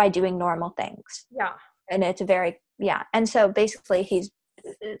just by doing normal things. Yeah. And it's and so basically he's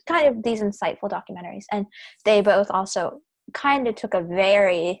kind of these insightful documentaries, and they both also kind of took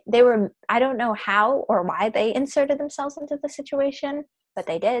I don't know how or why they inserted themselves into the situation, but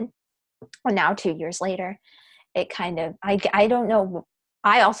they did. And now 2 years later, it kind of, I don't know,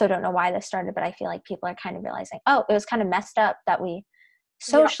 I also don't know why this started, but I feel like people are kind of realizing, it was kind of messed up that we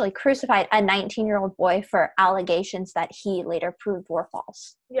socially crucified a 19-year-old boy for allegations that he later proved were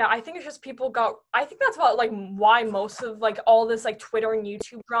false. Yeah, I think it's just I think that's about like why most of like all this like Twitter and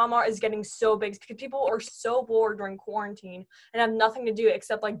YouTube drama is getting so big, because people are so bored during quarantine and have nothing to do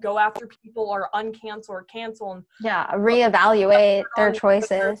except like go after people or uncancel or cancel and reevaluate their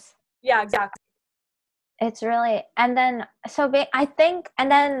choices. Yeah, exactly. It's really, and then I think,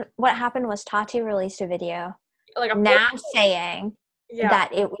 and then what happened was Tati released a video like saying that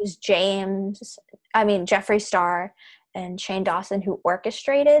it was Jeffree Star and Shane Dawson who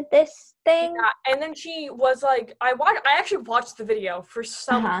orchestrated this thing. Yeah, and then she was like, I actually watched the video for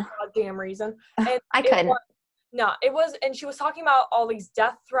some goddamn reason. And I couldn't. And she was talking about all these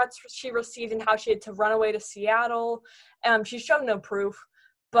death threats she received and how she had to run away to Seattle. She showed no proof,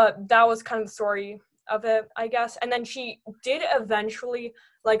 but that was kind of the story of it, I guess. And then she did eventually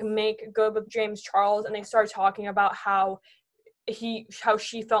like make good with James Charles, and they started talking about how she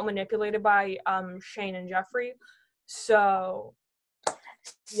felt manipulated by Shane and Jeffree. So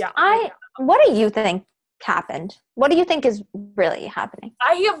yeah. What do you think happened? What do you think is really happening?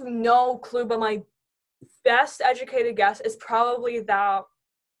 I have no clue, but my best educated guess is probably that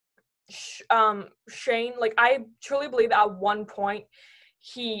Shane, like, I truly believe at one point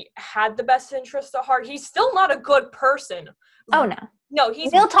he had the best interest at heart. He's still not a good person. Oh no. No,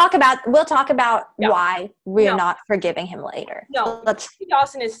 we'll talk about why we're not forgiving him later. No,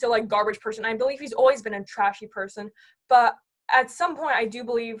 Dawson is still a garbage person. I believe he's always been a trashy person, but at some point I do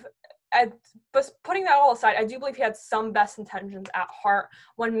believe, but putting that all aside, I do believe he had some best intentions at heart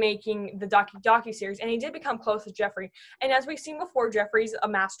when making the docu-series, and he did become close with Jeffree. And as we've seen before, Jeffree's a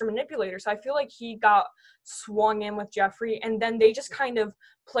master manipulator, so I feel like he got swung in with Jeffree, and then they just kind of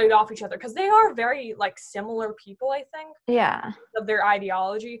played off each other, because they are very, like, similar people, I think. Yeah. Of their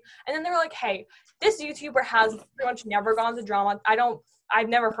ideology. And then they were like, hey, this YouTuber has pretty much never gone to drama. I've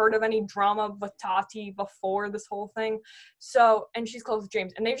never heard of any drama with Tati before this whole thing. So, and she's close with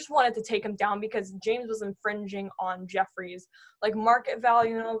James. And they just wanted to take him down because James was infringing on Jeffree's, like, market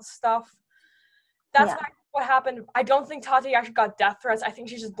value and all this stuff. That's not what happened. I don't think Tati actually got death threats. I think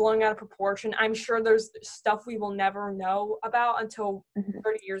she's just blowing out of proportion. I'm sure there's stuff we will never know about until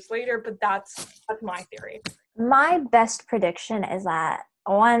 30 years later, but that's my theory. My best prediction is that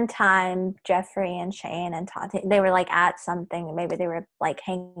one time Jeffree and Shane and Tati, they were like at something, maybe they were like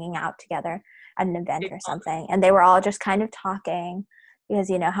hanging out together, an event or something, and they were all just kind of talking, because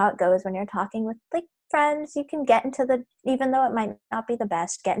you know how it goes when you're talking with like friends, you can get into the, even though it might not be the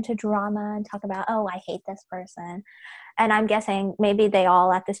best, get into drama and talk about, oh, I hate this person. And I'm guessing maybe they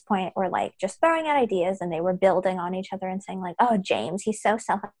all at this point were like just throwing out ideas, and they were building on each other and saying like, oh, James, he's so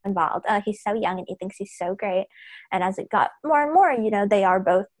self-involved. Oh, he's so young and he thinks he's so great. And as it got more and more, you know, they are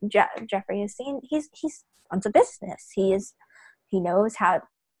both, Jeffrey is seen, he's runs a business. He knows how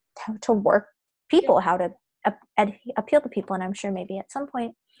to work people, how to appeal to people. And I'm sure maybe at some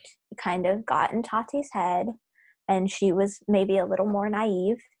point it kind of got in Tati's head, and she was maybe a little more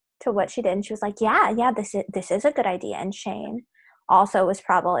naive to what she did, and she was like, yeah, this is a good idea. And Shane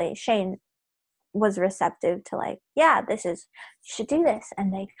was receptive to like, yeah, you should do this.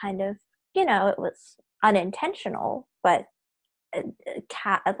 And they kind of, you know, it was unintentional, but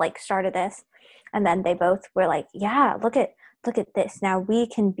Kat like started this, and then they both were like, yeah, look at this, now we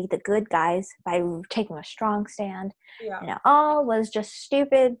can be the good guys by taking a strong stand. Yeah. And it all was just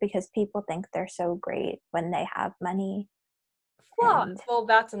stupid because people think they're so great when they have money. Flaws. Well,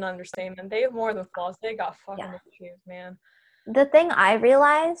 that's an understatement. They have more than flaws. They got fucking issues, man. The thing I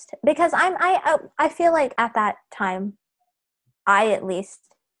realized, because I feel like at that time, I at least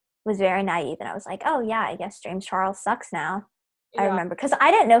was very naive, and I was like, oh yeah, I guess James Charles sucks now. I remember, because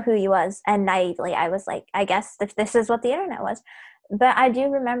I didn't know who he was, and naively I was like, I guess if this is what the internet was. But I do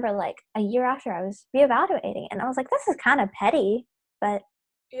remember like a year after I was reevaluating, and I was like, this is kind of petty. But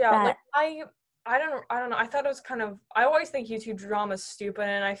like I don't know. I thought it was kind of, I always think YouTube drama is stupid,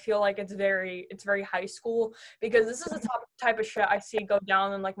 and I feel like it's very high school, because this is the type of shit I see go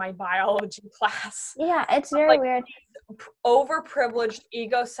down in like my biology class. Yeah, it's very weird. Overprivileged,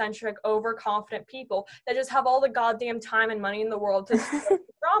 egocentric, overconfident people that just have all the goddamn time and money in the world to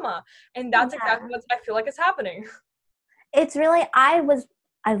drama, and that's exactly what I feel like is happening. It's really, I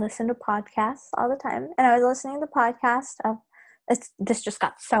listen to podcasts all the time, and I was listening to the podcast of, this just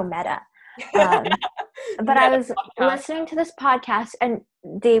got so meta. But I was listening to this podcast, and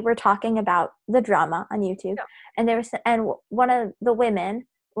they were talking about the drama on YouTube, and one of the women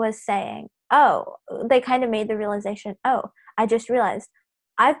was saying, oh, they kind of made the realization, oh, I just realized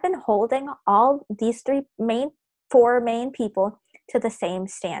I've been holding all these four main people to the same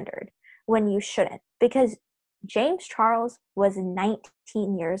standard when you shouldn't, because James Charles was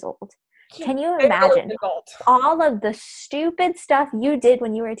 19 years old. Can you imagine all of the stupid stuff you did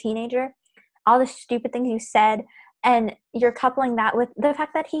when you were a teenager, all the stupid things you said, and you're coupling that with the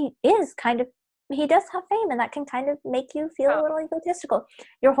fact that he does have fame, and that can kind of make you feel a little egotistical.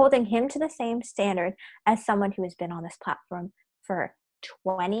 You're holding him to the same standard as someone who has been on this platform for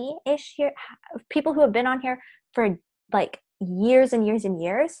 20-ish years, people who have been on here for like years and years and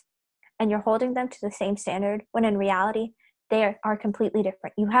years, and you're holding them to the same standard when in reality they are completely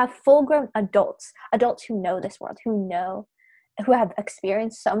different. You have full-grown adults who know this world, who have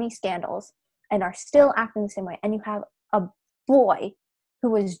experienced so many scandals and are still acting the same way, and you have a boy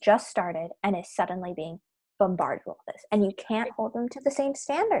who was just started and is suddenly being bombarded with this, and you can't hold them to the same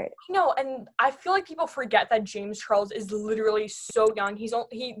standard. No, and I feel like people forget that James Charles is literally so young. He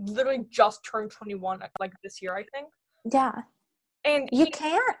literally just turned 21 like this year, I think. Yeah. And you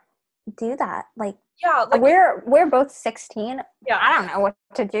can't do that. Like, yeah, like we're both 16. Yeah. I don't know what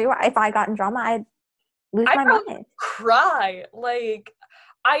to do. If I got in drama, I'd lose my mind. Cry. Like,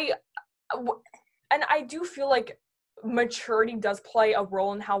 and I do feel like maturity does play a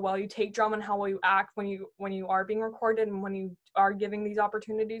role in how well you take drama and how well you act when you are being recorded and when you are giving these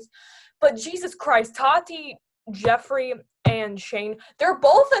opportunities. But Jesus Christ, Tati, Jeffrey, and Shane, they're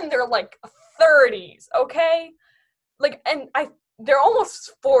both in their like 30s, okay? Like, and they're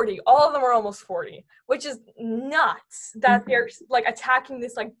almost 40. All of them are almost 40, which is nuts that they're like attacking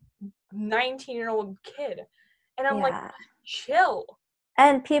this like 19-year-old kid. And I'm like, chill.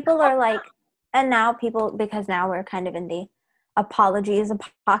 And people are like, and now people, because now we're kind of in the apologies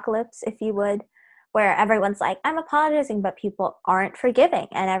apocalypse, if you would, where everyone's like, I'm apologizing, but people aren't forgiving.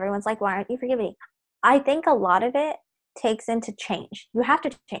 And everyone's like, why aren't you forgiving? I think a lot of it takes into change. You have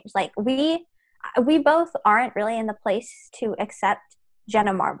to change. Like, we both aren't really in the place to accept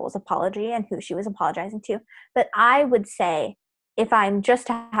Jenna Marbles' apology and who she was apologizing to. But I would say, if I'm just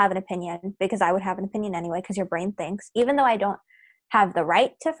to have an opinion, because I would have an opinion anyway, because your brain thinks, even though I don't have the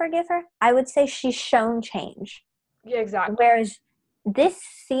right to forgive her, I would say she's shown change. Yeah, exactly. Whereas this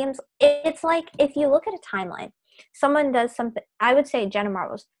seems, it's like, if you look at a timeline, someone does something, I would say Jenna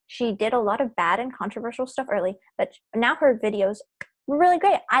Marbles, she did a lot of bad and controversial stuff early, but now her videos were really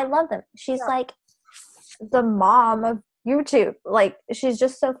great. I love them. She's like the mom of YouTube. Like, she's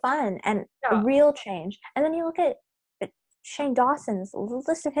just so fun and real change. And then you look at Shane Dawson's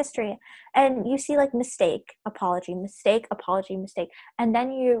list of history, and you see like mistake, apology, mistake, apology, mistake, and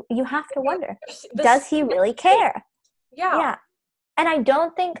then you have to wonder, does he really care? Yeah. And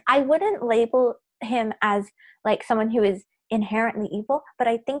I wouldn't label him as like someone who is inherently evil, but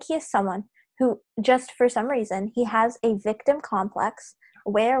I think he is someone who just for some reason he has a victim complex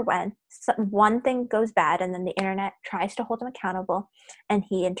where when one thing goes bad and then the internet tries to hold him accountable and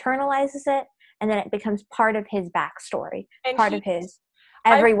he internalizes it, and then it becomes part of his backstory, and part of his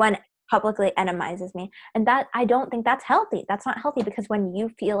everyone publicly enemizes me. And that, I don't think that's healthy. That's not healthy, because when you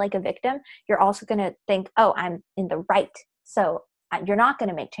feel like a victim, you're also going to think, oh, I'm in the right. So you're not going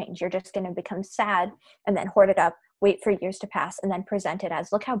to make change. You're just going to become sad and then hoard it up, wait for years to pass, and then present it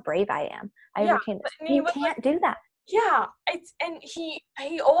as, look how brave I am. I overcame this. You can't do that. Yeah, and he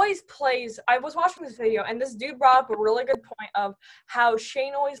always plays. I was watching this video, and this dude brought up a really good point of how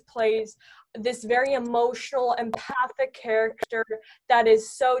Shane always plays this very emotional, empathic character that is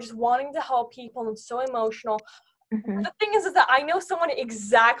so just wanting to help people and so emotional. Mm-hmm. The thing is that I know someone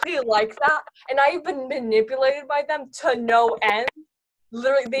exactly like that, and I've been manipulated by them to no end.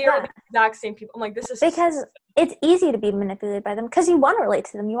 Literally, they are the exact same people. I'm like, this is because it's easy to be manipulated by them because you want to relate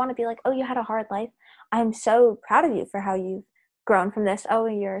to them. You want to be like, oh, you had a hard life. I'm so proud of you for how you've grown from this. Oh,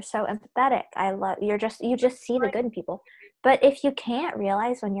 you're so empathetic. I love you just see the good in people. But if you can't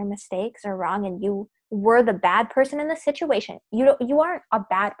realize when your mistakes are wrong and you were the bad person in the situation, you aren't a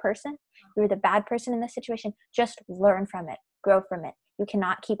bad person. You're the bad person in the situation. Just learn from it, grow from it. You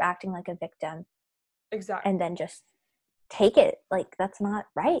cannot keep acting like a victim. Exactly. And then just take it. Like, that's not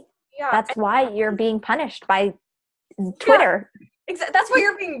right. Yeah. That's why you're being punished by Twitter. Yeah, that's why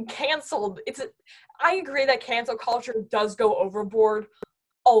you're being canceled. I agree that cancel culture does go overboard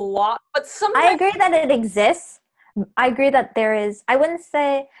a lot, but sometimes I agree that it exists. I agree that there is. I wouldn't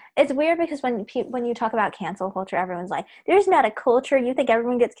say it's weird because when you talk about cancel culture, everyone's like, "There's not a culture. You think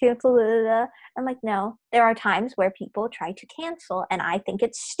everyone gets canceled?" Blah, blah, blah. I'm like, no. There are times where people try to cancel, and I think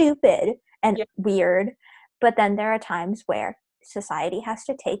it's stupid and weird. But then there are times where society has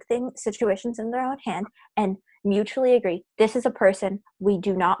to take situations in their own hand and mutually agree. This is a person we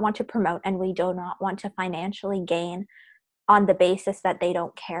do not want to promote, and we do not want to financially gain on the basis that they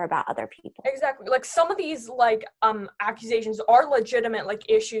don't care about other people. Exactly. Like, some of these accusations are legitimate, like,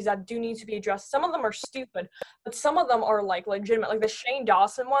 issues that do need to be addressed. Some of them are stupid, but some of them are like legitimate. Like the Shane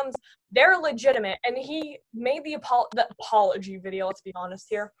Dawson ones, they're legitimate, and he made the apology video, let's be honest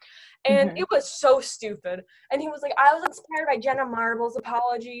here, and it was so stupid. And he was like, I was inspired by Jenna Marbles'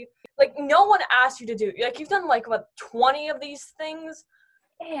 apology. Like, no one asked you to do, like, you've done like 20 of these things.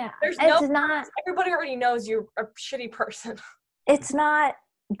 Yeah, there's everybody already knows you're a shitty person. It's not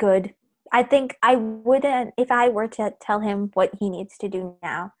good. I think I wouldn't, if I were to tell him what he needs to do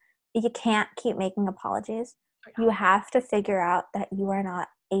now, you can't keep making apologies. You have to figure out that you are not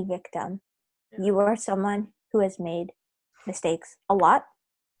a victim. You are someone who has made mistakes a lot.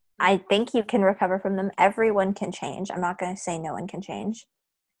 I think you can recover from them. Everyone can change. I'm not going to say no one can change,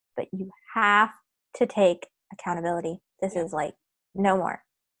 but you have to take accountability. This is like, no more.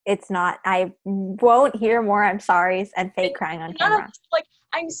 It's not, I won't hear more I'm sorry's and fake crying on camera. Like,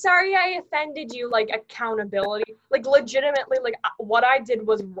 I'm sorry I offended you, like, accountability. Like, legitimately, like, what I did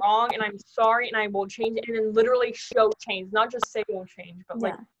was wrong, and I'm sorry, and I will change it, and then literally show change. Not just say we'll change, but,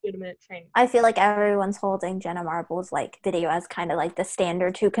 like, legitimate change. I feel like everyone's holding Jenna Marbles' like, video as kind of like the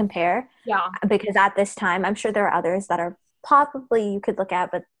standard to compare. Yeah. Because at this time, I'm sure there are others that are possibly you could look at,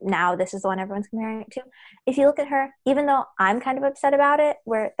 but now this is the one everyone's comparing it to. If you look at her, even though I'm kind of upset about it,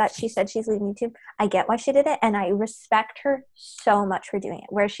 that she said she's leaving YouTube, I get why she did it, and I respect her so much for doing it,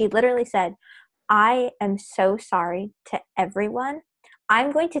 where she literally said, I am so sorry to everyone.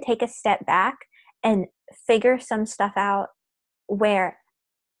 I'm going to take a step back and figure some stuff out where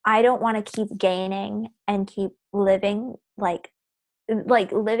I don't want to keep gaining and keep living like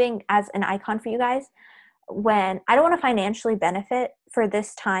living as an icon for you guys, when I don't want to financially benefit for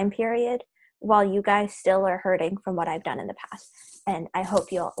this time period while you guys still are hurting from what I've done in the past. And I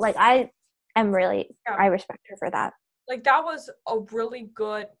hope you'll, like, I respect her for that. Like, that was a really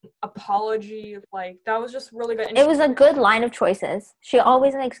good apology. Like, that was just really good. And it was a good line of choices. She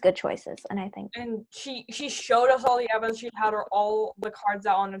always makes good choices, and I think. And she showed us all the evidence. She had all the cards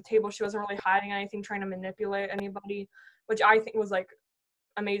out on the table. She wasn't really hiding anything, trying to manipulate anybody, which I think was, like,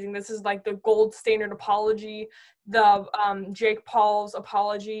 amazing. This is like the gold standard apology. The Jake Paul's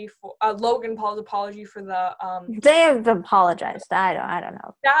apology for Logan Paul's apology for the they have apologized. I don't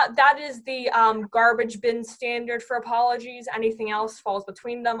know. That is the garbage bin standard for apologies. Anything else falls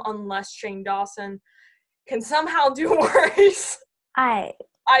between them unless Shane Dawson can somehow do worse. I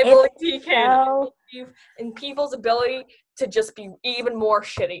believe he can. I believe in people's ability to just be even more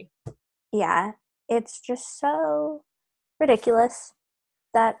shitty. Yeah, it's just so ridiculous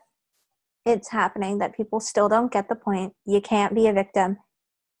that it's happening, that people still don't get the point. You can't be a victim.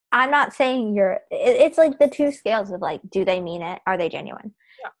 I'm not saying it's like the two scales of like, do they mean it? Are they genuine?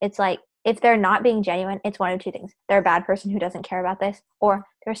 Yeah. It's like, if they're not being genuine, it's one of two things. They're a bad person who doesn't care about this, or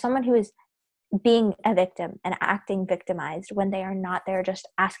there's someone who is being a victim and acting victimized when they are not. They're just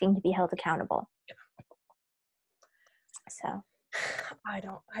asking to be held accountable. Yeah. So I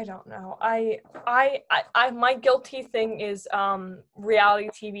don't know. I my guilty thing is reality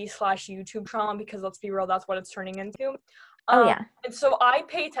TV / YouTube trauma, because let's be real, that's what it's turning into. yeah. And so I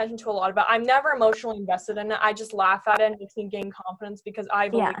pay attention to a lot of it. I'm never emotionally invested in it. I just laugh at it and makes me gain confidence, because I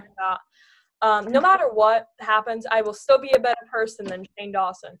believe that no matter what happens, I will still be a better person than Shane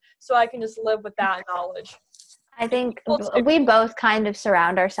Dawson. So I can just live with that knowledge. I think we both kind of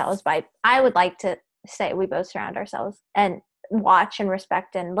surround ourselves by, I would like to say we both surround ourselves and watch and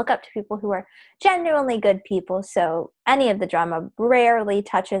respect and look up to people who are genuinely good people. So any of the drama rarely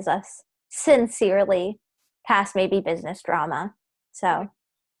touches us sincerely, past maybe business drama. So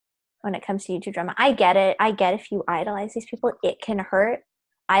when it comes to YouTube drama, I get it. I get if you idolize these people, it can hurt.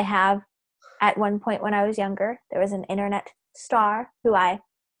 I have, at one point when I was younger, there was an internet star who I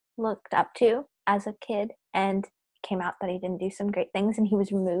looked up to as a kid, and it came out that he didn't do some great things, and he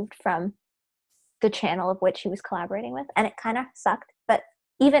was removed from the channel of which he was collaborating with, and it kind of sucked. But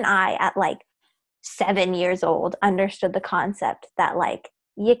even I, at like 7 years old, understood the concept that like,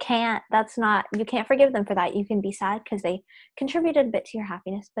 you can't forgive them for that. You can be sad because they contributed a bit to your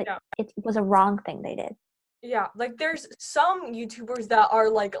happiness, but it was a wrong thing they did. Yeah, like there's some YouTubers that are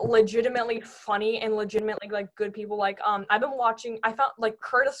like legitimately funny and legitimately like good people. Like I found like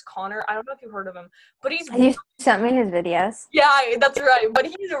Curtis Connor. I don't know if you've heard of him, but You sent me his videos. Yeah, that's right. But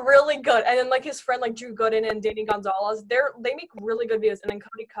he's really good. And then like his friend like Drew Gooden and Danny Gonzalez, they make really good videos. And then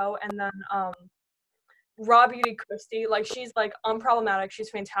Cody Ko, and then Raw Beauty Christie. Like she's like unproblematic. She's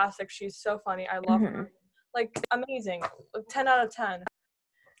fantastic. She's so funny. I love her. Like amazing. 10 out of 10.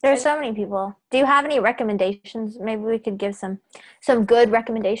 There's so many people. Do you have any recommendations? Maybe we could give some good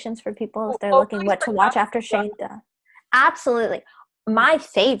recommendations for people if they're looking what to watch after Shane does. Absolutely. My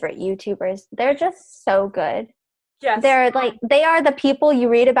favorite YouTubers, they're just so good. Yes. They're like, they are the people you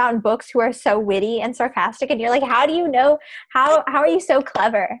read about in books who are so witty and sarcastic, and you're like, how do you know? How are you so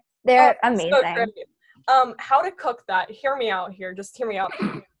clever? They're amazing. So how to cook that? Hear me out here. Just hear me out.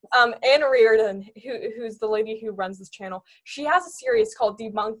 Anna Reardon, who's the lady who runs this channel, she has a series called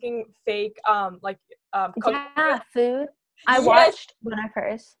Debunking Fake food. I watched one of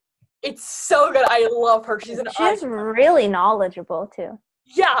hers. It's so good. I love her. She's really knowledgeable too.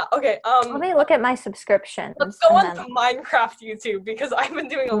 Yeah, okay. Let me look at my subscriptions. Let's go on to Minecraft YouTube, because I've been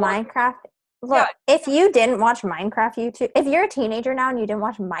doing a Minecraft. Look, if you didn't watch Minecraft YouTube, if you're a teenager now and you didn't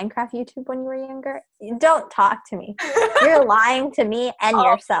watch Minecraft YouTube when you were younger, don't talk to me. You're lying to me and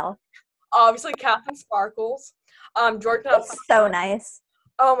yourself. Obviously, Captain Sparkles. Jordan. It's so nice.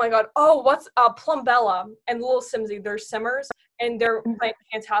 Oh my god. Oh, what's Plumbella and Little Simsy? They're simmers, and they're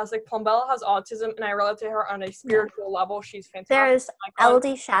fantastic. Plumbella has autism, and I relate to her on a spiritual level. She's fantastic. There's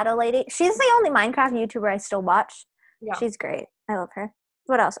LD Shadow Lady. She's the only Minecraft YouTuber I still watch. Yeah. She's great. I love her.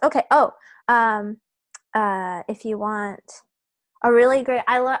 What else? Okay. If you want a really great,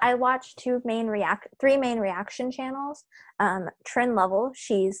 I watch three main reaction channels. Trin Level,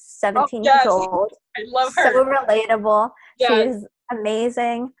 she's 17 years old. I love her. So relatable. Yes. She's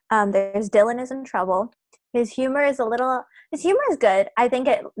amazing. There's Dylan Is in Trouble. His humor is good. I think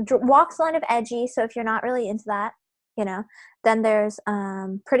it walks the line of edgy. So if you're not really into that, then there's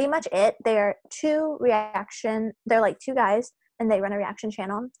Pretty Much It. They're like two guys, and they run a reaction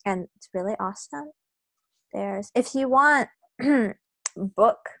channel, and it's really awesome. If you want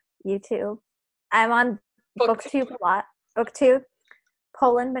book YouTube, I'm on BookTube a lot. BookTube,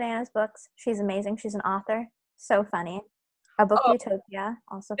 Poland Bananas Books. She's amazing. She's an author. So funny. A Book Utopia,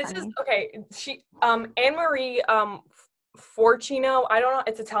 also funny. She Anne-Marie Forcino. I don't know.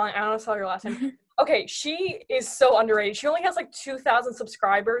 It's Italian. I don't know how to spell your last name. Okay, she is so underrated. She only has like 2,000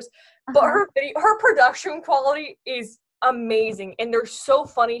 subscribers, but her production quality is amazing, and they're so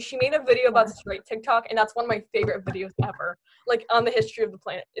funny. She made a video about straight TikTok, and that's one of my favorite videos ever, like on the history of the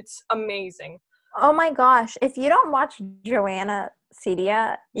planet. It's amazing. Oh my gosh, if you don't watch Joanna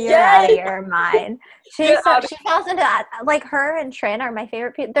Cedia, you're out of your mind. She falls into that. Like, her and Trin are my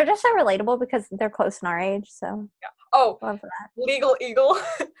favorite people. They're just so relatable because they're close in our age. So love that. Legal Eagle.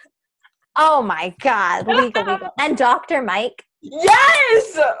 Oh my god, Legal Eagle. And Dr. Mike.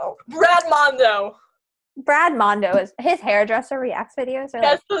 Yes, Brad Mondo. Brad Mondo his hairdresser reacts videos are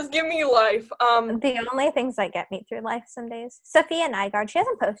Yes, those give me life. the only things that get me through life some days. Sophia Nygaard, she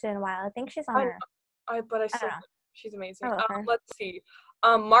hasn't posted in a while. I think she's on her. I don't still know. she's amazing. I love her. Let's see.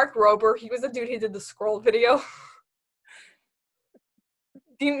 Mark Rober, he was the dude who did the squirrel video.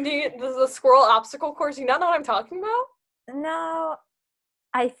 The squirrel obstacle course, you not know what I'm talking about? No,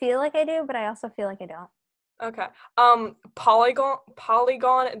 I feel like I do, but I also feel like I don't. Okay. Polygon,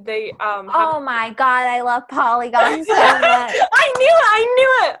 they oh my god, I love Polygon so much. I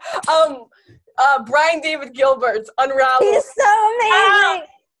knew it! Brian David Gilbert's Unravel. He's so amazing!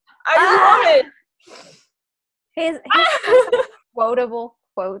 I love it! He's quotable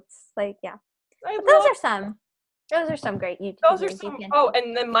quotes. Like, yeah. Those are some great YouTube Those are some,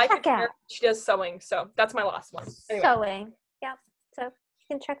 and then Micah, she does sewing, so that's my last one. Anyway. Sewing. Yep. So you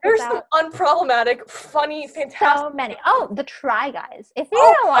can check this out. There's some unproblematic, funny, fantastic. So many. Oh, the Try Guys. If you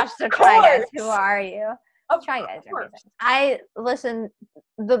don't watch the Try Guys, who are you? Try Guys are amazing. I listened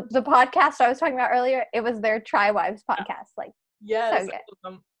the podcast I was talking about earlier, it was their Try Wives podcast. Like, yes. So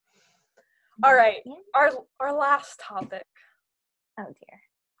good. All right. Our last topic. Oh dear.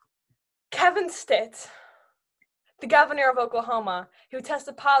 Kevin Stitt, the governor of Oklahoma, who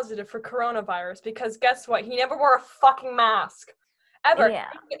tested positive for coronavirus because guess what? He never wore a fucking mask. Ever. Yeah.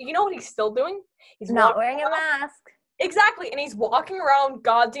 You know what he's still doing? He's not wearing a mask. Exactly. And he's walking around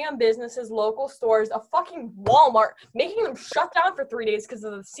goddamn businesses, local stores, a fucking Walmart, making them shut down for 3 days because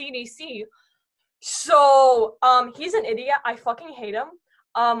of the CDC. So, he's an idiot. I fucking hate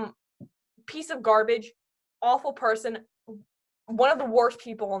him. Piece of garbage, awful person. One of the worst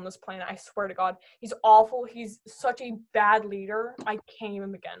people on this planet, I swear to God. He's awful. He's such a bad leader. I can't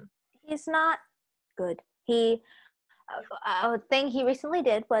even begin. He's not good. A thing he recently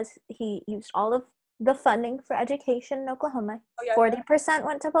did was he used all of the funding for education in Oklahoma. 40%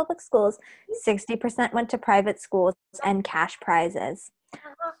 went to public schools, 60% went to private schools, and cash prizes.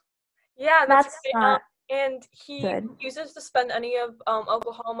 Yeah, that's right. Not and he refuses to spend any of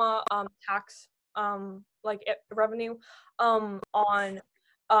Oklahoma tax revenue on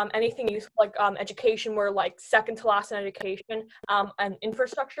anything useful like education, where like second to last in education and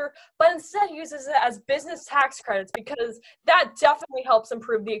infrastructure, but instead uses it as business tax credits because that definitely helps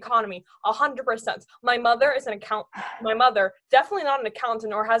improve the economy 100%. My mother is my mother, definitely not an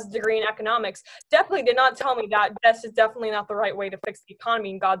accountant or has a degree in economics, definitely did not tell me that this is definitely not the right way to fix the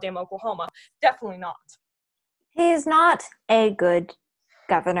economy in goddamn Oklahoma. Definitely not. He's not a good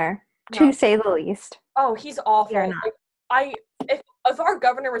governor, to say the least. Oh, he's awful. If our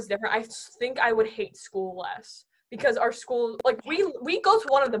governor was different, I think I would hate school less because our school, like we go to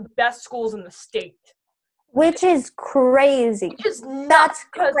one of the best schools in the state, which is crazy. That's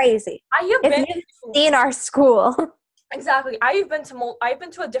crazy. If you've seen our school. Exactly. I've been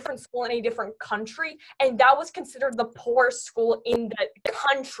to a different school in a different country, and that was considered the poorest school in the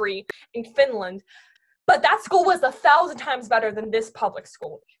country in Finland. But that school was 1,000 times better than this public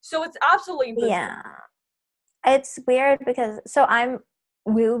school. So it's absolutely bizarre. Yeah. It's weird because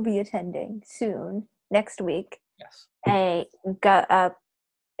we'll be attending soon, next week. Yes.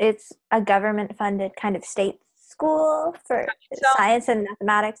 It's a government funded kind of state school for science and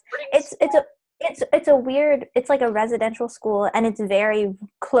mathematics. It's a weird, it's like a residential school, and it's very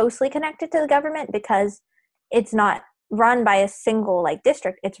closely connected to the government because it's not run by a single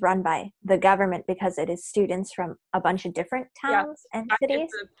district. It's run by the government because it is students from a bunch of different towns and cities.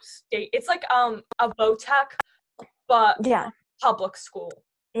 It's like a VOTEC, but public school.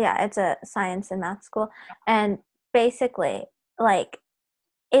 Yeah, it's a science and math school. And basically,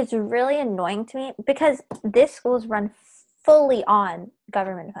 it's really annoying to me because this school is run fully on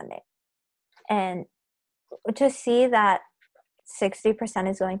government funding. And to see that 60%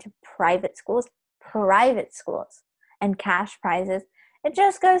 is going to private schools, and cash prizes, it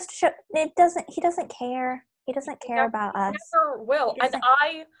just goes to show he doesn't care. He doesn't care about us. Never will. And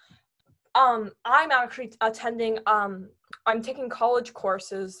I'm actually attending I'm taking college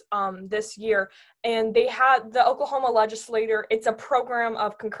courses this year, and they had the Oklahoma legislator. It's a program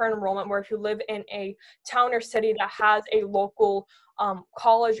of concurrent enrollment where if you live in a town or city that has a local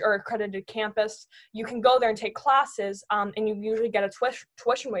college or accredited campus, you can go there and take classes, and you usually get a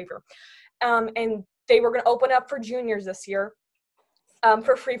tuition waiver. And they were going to open up for juniors this year.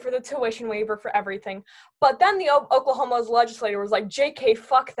 For free for the tuition waiver for everything. But then the Oklahoma's legislator was like, JK,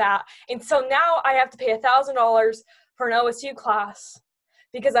 fuck that. And so now I have to pay $1,000 for an OSU class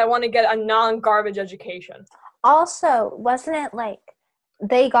because I want to get a non-garbage education. Also, wasn't it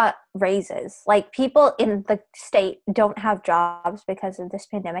they got raises? People in the state don't have jobs because of this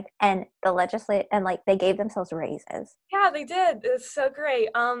pandemic, and the legislature, and they gave themselves raises. Yeah, they did. It's so great.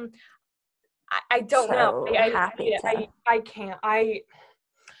 I don't know. So happy to. I can't.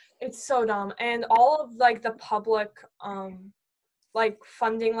 It's so dumb. And all of like the public like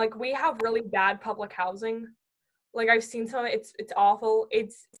funding, like we have really bad public housing. Like I've seen some of it, it's awful. We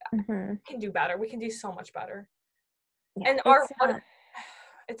can do better. We can do so much better. Yeah, And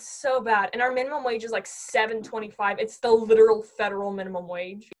it's so bad. And our minimum wage is like $7.25. It's the literal federal minimum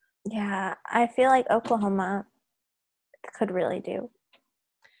wage. Yeah, I feel like Oklahoma could really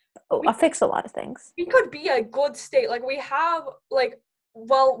fix a lot of things. We could be a good state. Like we have like,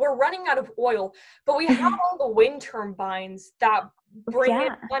 well, we're running out of oil, but we have all the wind turbines that bring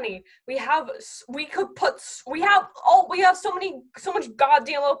in money. We have so much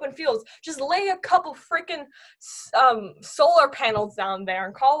goddamn open fields. Just lay a couple freaking solar panels down there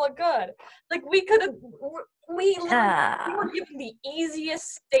and call it good. Like we were given the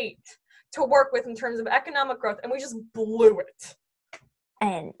easiest state to work with in terms of economic growth, and we just blew it.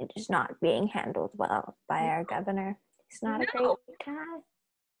 And it is not being handled well by our governor. He's not a great guy.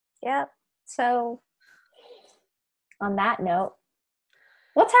 Yep. So, on that note,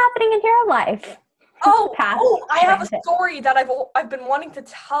 what's happening in your life? I have a story that I've been wanting to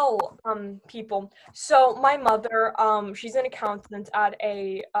tell people. So my mother, she's an accountant at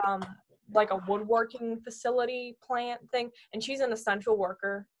a like a woodworking facility plant thing, and she's an essential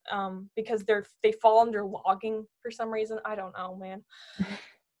worker because they fall under logging for some reason. I don't know, man.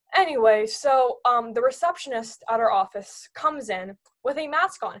 Anyway, so the receptionist at our office comes in with a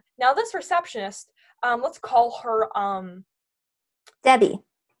mask on. Now this receptionist, let's call her Debbie.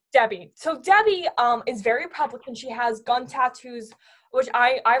 So Debbie is very Republican. She has gun tattoos, which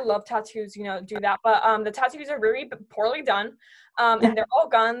I love tattoos, do that. But the tattoos are very poorly done, and they're all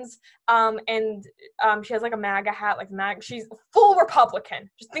guns. And she has like a MAGA hat, she's full Republican.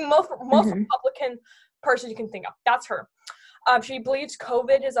 Just the most Republican person you can think of. That's her. She believes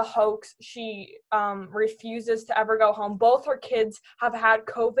COVID is a hoax. She refuses to ever go home. Both her kids have had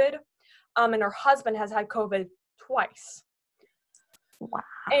COVID, and her husband has had COVID twice. Wow.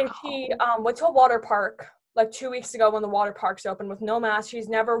 And she went to a water park like 2 weeks ago when the water park's open with no mask. She's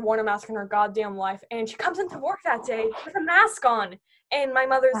never worn a mask in her goddamn life. And she comes into work that day with a mask on. And my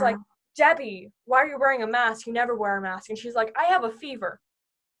mother's like, Debbie, why are you wearing a mask? You never wear a mask. And she's like, I have a fever.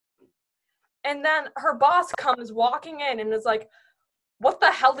 And then her boss comes walking in and is like, what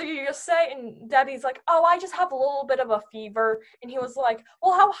the hell did you just say? And Debbie's like, oh, I just have a little bit of a fever. And he was like,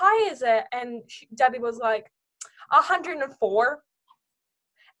 well, how high is it? And Debbie was like, 104.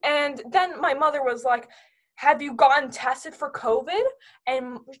 And then my mother was like, have you gotten tested for COVID?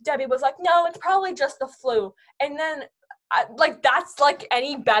 And Debbie was like, no, it's probably just the flu. And then, that's like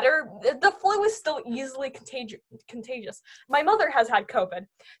any better. The flu is still easily contagious. My mother has had COVID.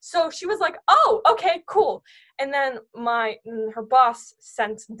 So she was like, oh, okay, cool. And then her boss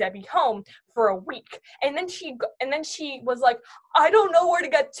sent Debbie home for a week. And then she was like, I don't know where to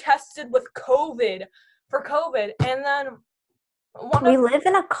get tested with COVID. And then we live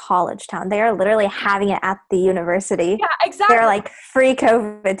in a college town. They are literally having it at the university. Yeah, exactly. They're like free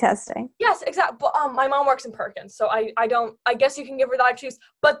COVID testing. Yes, exactly. But my mom works in Perkins, so I guess you can give her that excuse.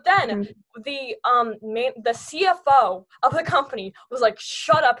 But then the CFO of the company was like,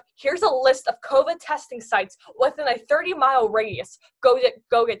 "Shut up! Here's a list of COVID testing sites within a 30-mile radius. Go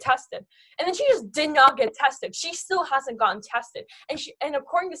get tested." And then she just did not get tested. She still hasn't gotten tested. And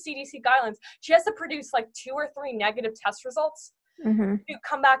according to CDC guidelines, she has to produce like 2 or 3 negative test results to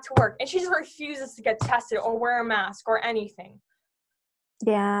come back to work. And she just refuses to get tested or wear a mask or anything.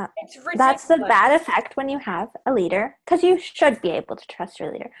 Yeah, that's the bad effect when you have a leader, because you should be able to trust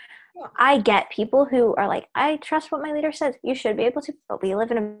your leader. Yeah. I get people who are like, I trust what my leader says. You should be able to, but we live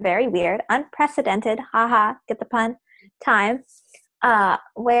in a very weird, unprecedented, get the pun, time,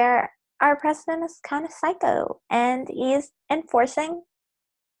 where our president is kind of psycho, and he's enforcing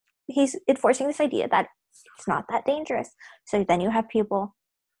this idea that it's not that dangerous. So then you have people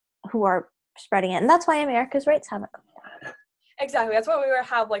who are spreading it, and that's why America's rates haven't gone down. Exactly. That's why we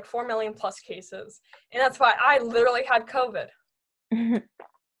have like 4 million plus cases, and that's why I literally had COVID.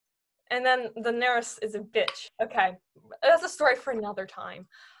 And then the nurse is a bitch. Okay, that's a story for another time.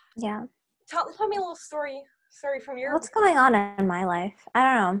 Yeah. Tell me a little story from your. What's going on in my life? I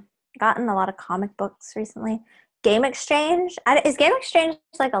don't know. Gotten a lot of comic books recently. Game Exchange? Is Game Exchange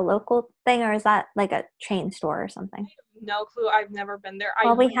like a local thing, or is that like a chain store or something? No clue. I've never been there.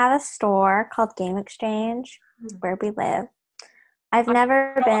 Well, we have a store called Game Exchange where we live. I've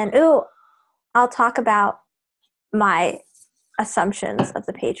never been. Ooh, I'll talk about my assumptions of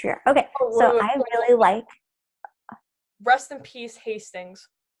the patriarch. Okay, so I really like. Rest in peace, Hastings.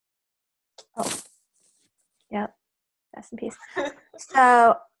 Oh, yep. Rest in peace.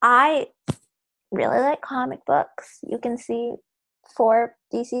 So I really like comic books, you can see 4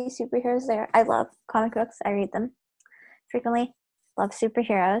 DC superheroes there. I love comic books. I read them frequently. Love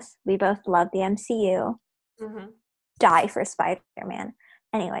superheroes. We both love the MCU. Mm-hmm. Die for Spider-Man.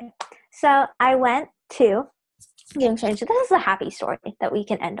 Anyway, so I went to Game Exchange. This is a happy story that we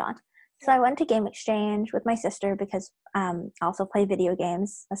can end on. So I went to Game Exchange with my sister because I also play video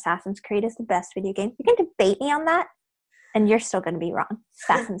games. Assassin's Creed is the best video game. You can debate me on that, and you're still going to be wrong.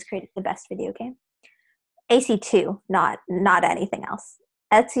 Assassin's Creed is the best video game. AC2, not anything else.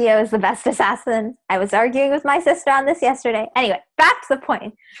 Ezio is the best assassin. I was arguing with my sister on this yesterday. Anyway, back to the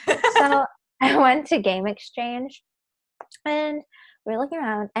point. So I went to Game Exchange, and we were looking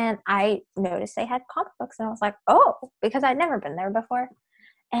around, and I noticed they had comic books, and I was like, oh, because I'd never been there before.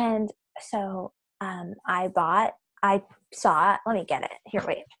 And so I saw, let me get it. Here,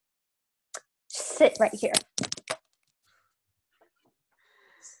 wait. Sit right here.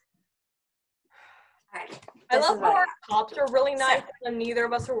 All right. I love how our tops are really nice, and neither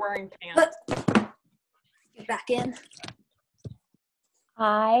of us are wearing pants. Get back in.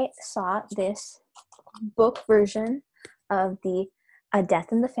 I saw this book version of the A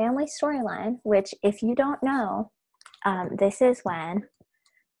Death in the Family storyline, which, if you don't know, this is when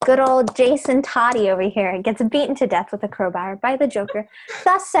good old Jason Toddy over here gets beaten to death with a crowbar by the Joker,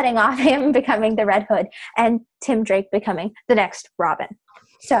 thus setting off him becoming the Red Hood and Tim Drake becoming the next Robin.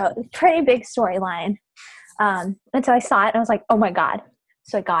 So, pretty big storyline. And so I saw it and I was like, oh my God.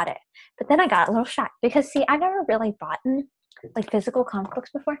 So I got it. But then I got a little shocked because, see, I've never really bought like physical comic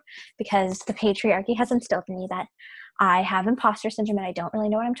books before because the patriarchy has instilled in me that I have imposter syndrome and I don't really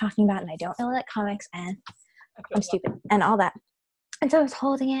know what I'm talking about and I don't really like comics and I'm stupid and all that. And so I was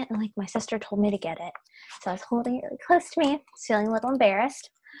holding it and like my sister told me to get it. So I was holding it really close to me, feeling a little embarrassed,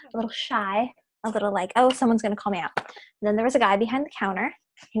 a little shy, a little like, oh, someone's going to call me out. And then there was a guy behind the counter.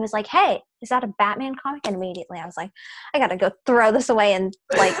 He was like, hey, is that a Batman comic? And immediately I was like, I got to go throw this away and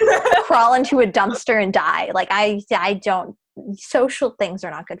like crawl into a dumpster and die. Like I don't, social things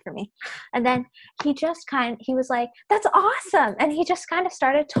are not good for me. And then he was like, that's awesome. And he just kind of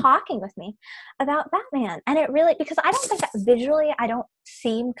started talking with me about Batman. And it really, because I don't think that visually, I don't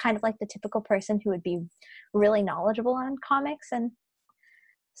seem kind of like the typical person who would be really knowledgeable on comics and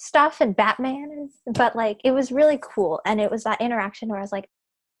stuff and Batman. But like, it was really cool. And it was that interaction where I was like,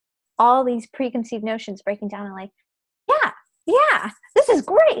 all these preconceived notions breaking down and like, yeah, this is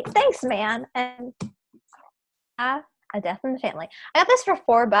great. Thanks, man. And A Death in the Family. I got this for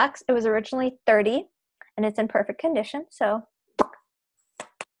 $4. It was originally $30 and it's in perfect condition. So.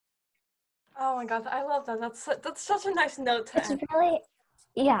 Oh my God, I love that. That's such a nice note to It's end. really,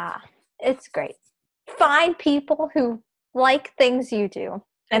 yeah, it's great. Find people who like things you do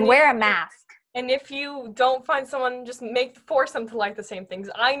and wear a mask. And if you don't find someone, just force them to like the same things.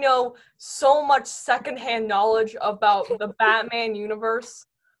 I know so much secondhand knowledge about the Batman universe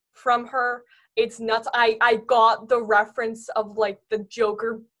from her. It's nuts. I got the reference of like the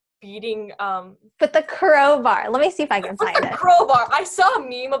Joker beating with the crowbar. Let me see if I can find it. Crowbar. I saw a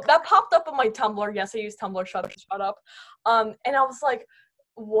meme of that popped up on my Tumblr. Yes, I use Tumblr. Shut up. And I was like,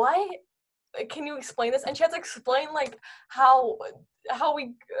 what? Can you explain this? And she had to explain like how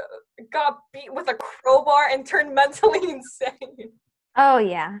we got beat with a crowbar and turned mentally insane. Oh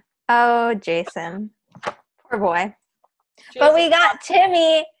yeah. Oh, Jason. Poor boy. But we got Tim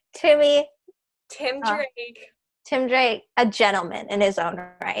Drake. Tim Drake, a gentleman in his own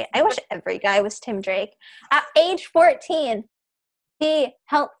right. I wish every guy was Tim Drake. At age 14, he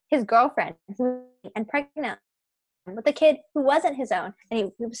helped his girlfriend and pregnant with a kid who wasn't his own. And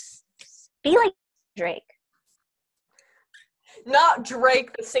he was be like Drake. Not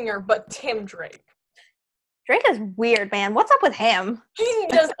Drake the singer, but Tim Drake. Drake is weird, man. What's up with him?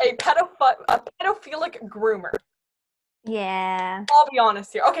 He's just a pedophilic groomer. Yeah. I'll be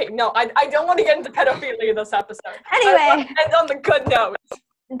honest here. Okay, no, I don't want to get into pedophilia this episode. Anyway. And on the good note.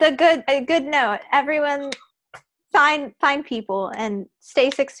 A good note. Everyone find people and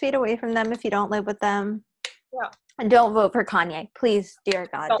stay 6 feet away from them if you don't live with them. Yeah. And don't vote for Kanye. Please, dear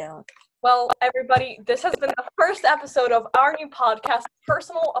God, don't. Well, everybody, this has been the first episode of our new podcast,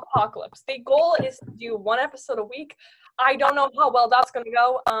 Personal Apocalypse. The goal is to do 1 episode a week. I don't know how well that's going to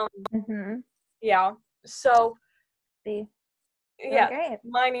go. Yeah. So, yeah. Great.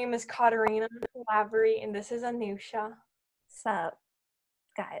 My name is Katarina Lavery, and this is Anusha. Sup,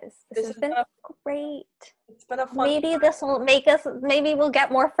 guys? This has been great. It's been a fun Maybe this will make us, maybe we'll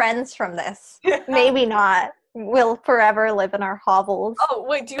get more friends from this. Maybe not. We'll forever live in our hovels. Oh,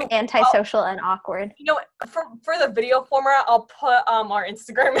 wait, antisocial and awkward. You know what? For the video format, I'll put our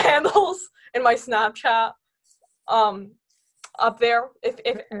Instagram handles in my Snapchat. up there.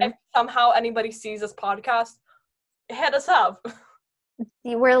 If somehow anybody sees this podcast, hit us up.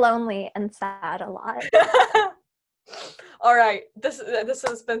 We're lonely and sad a lot. All right, this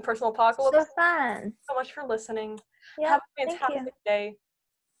has been Personal Apocalypse. So fun. Thanks so much for listening. Yep, have a fantastic day.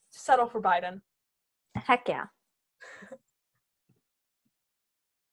 Settle for Biden. Heck yeah.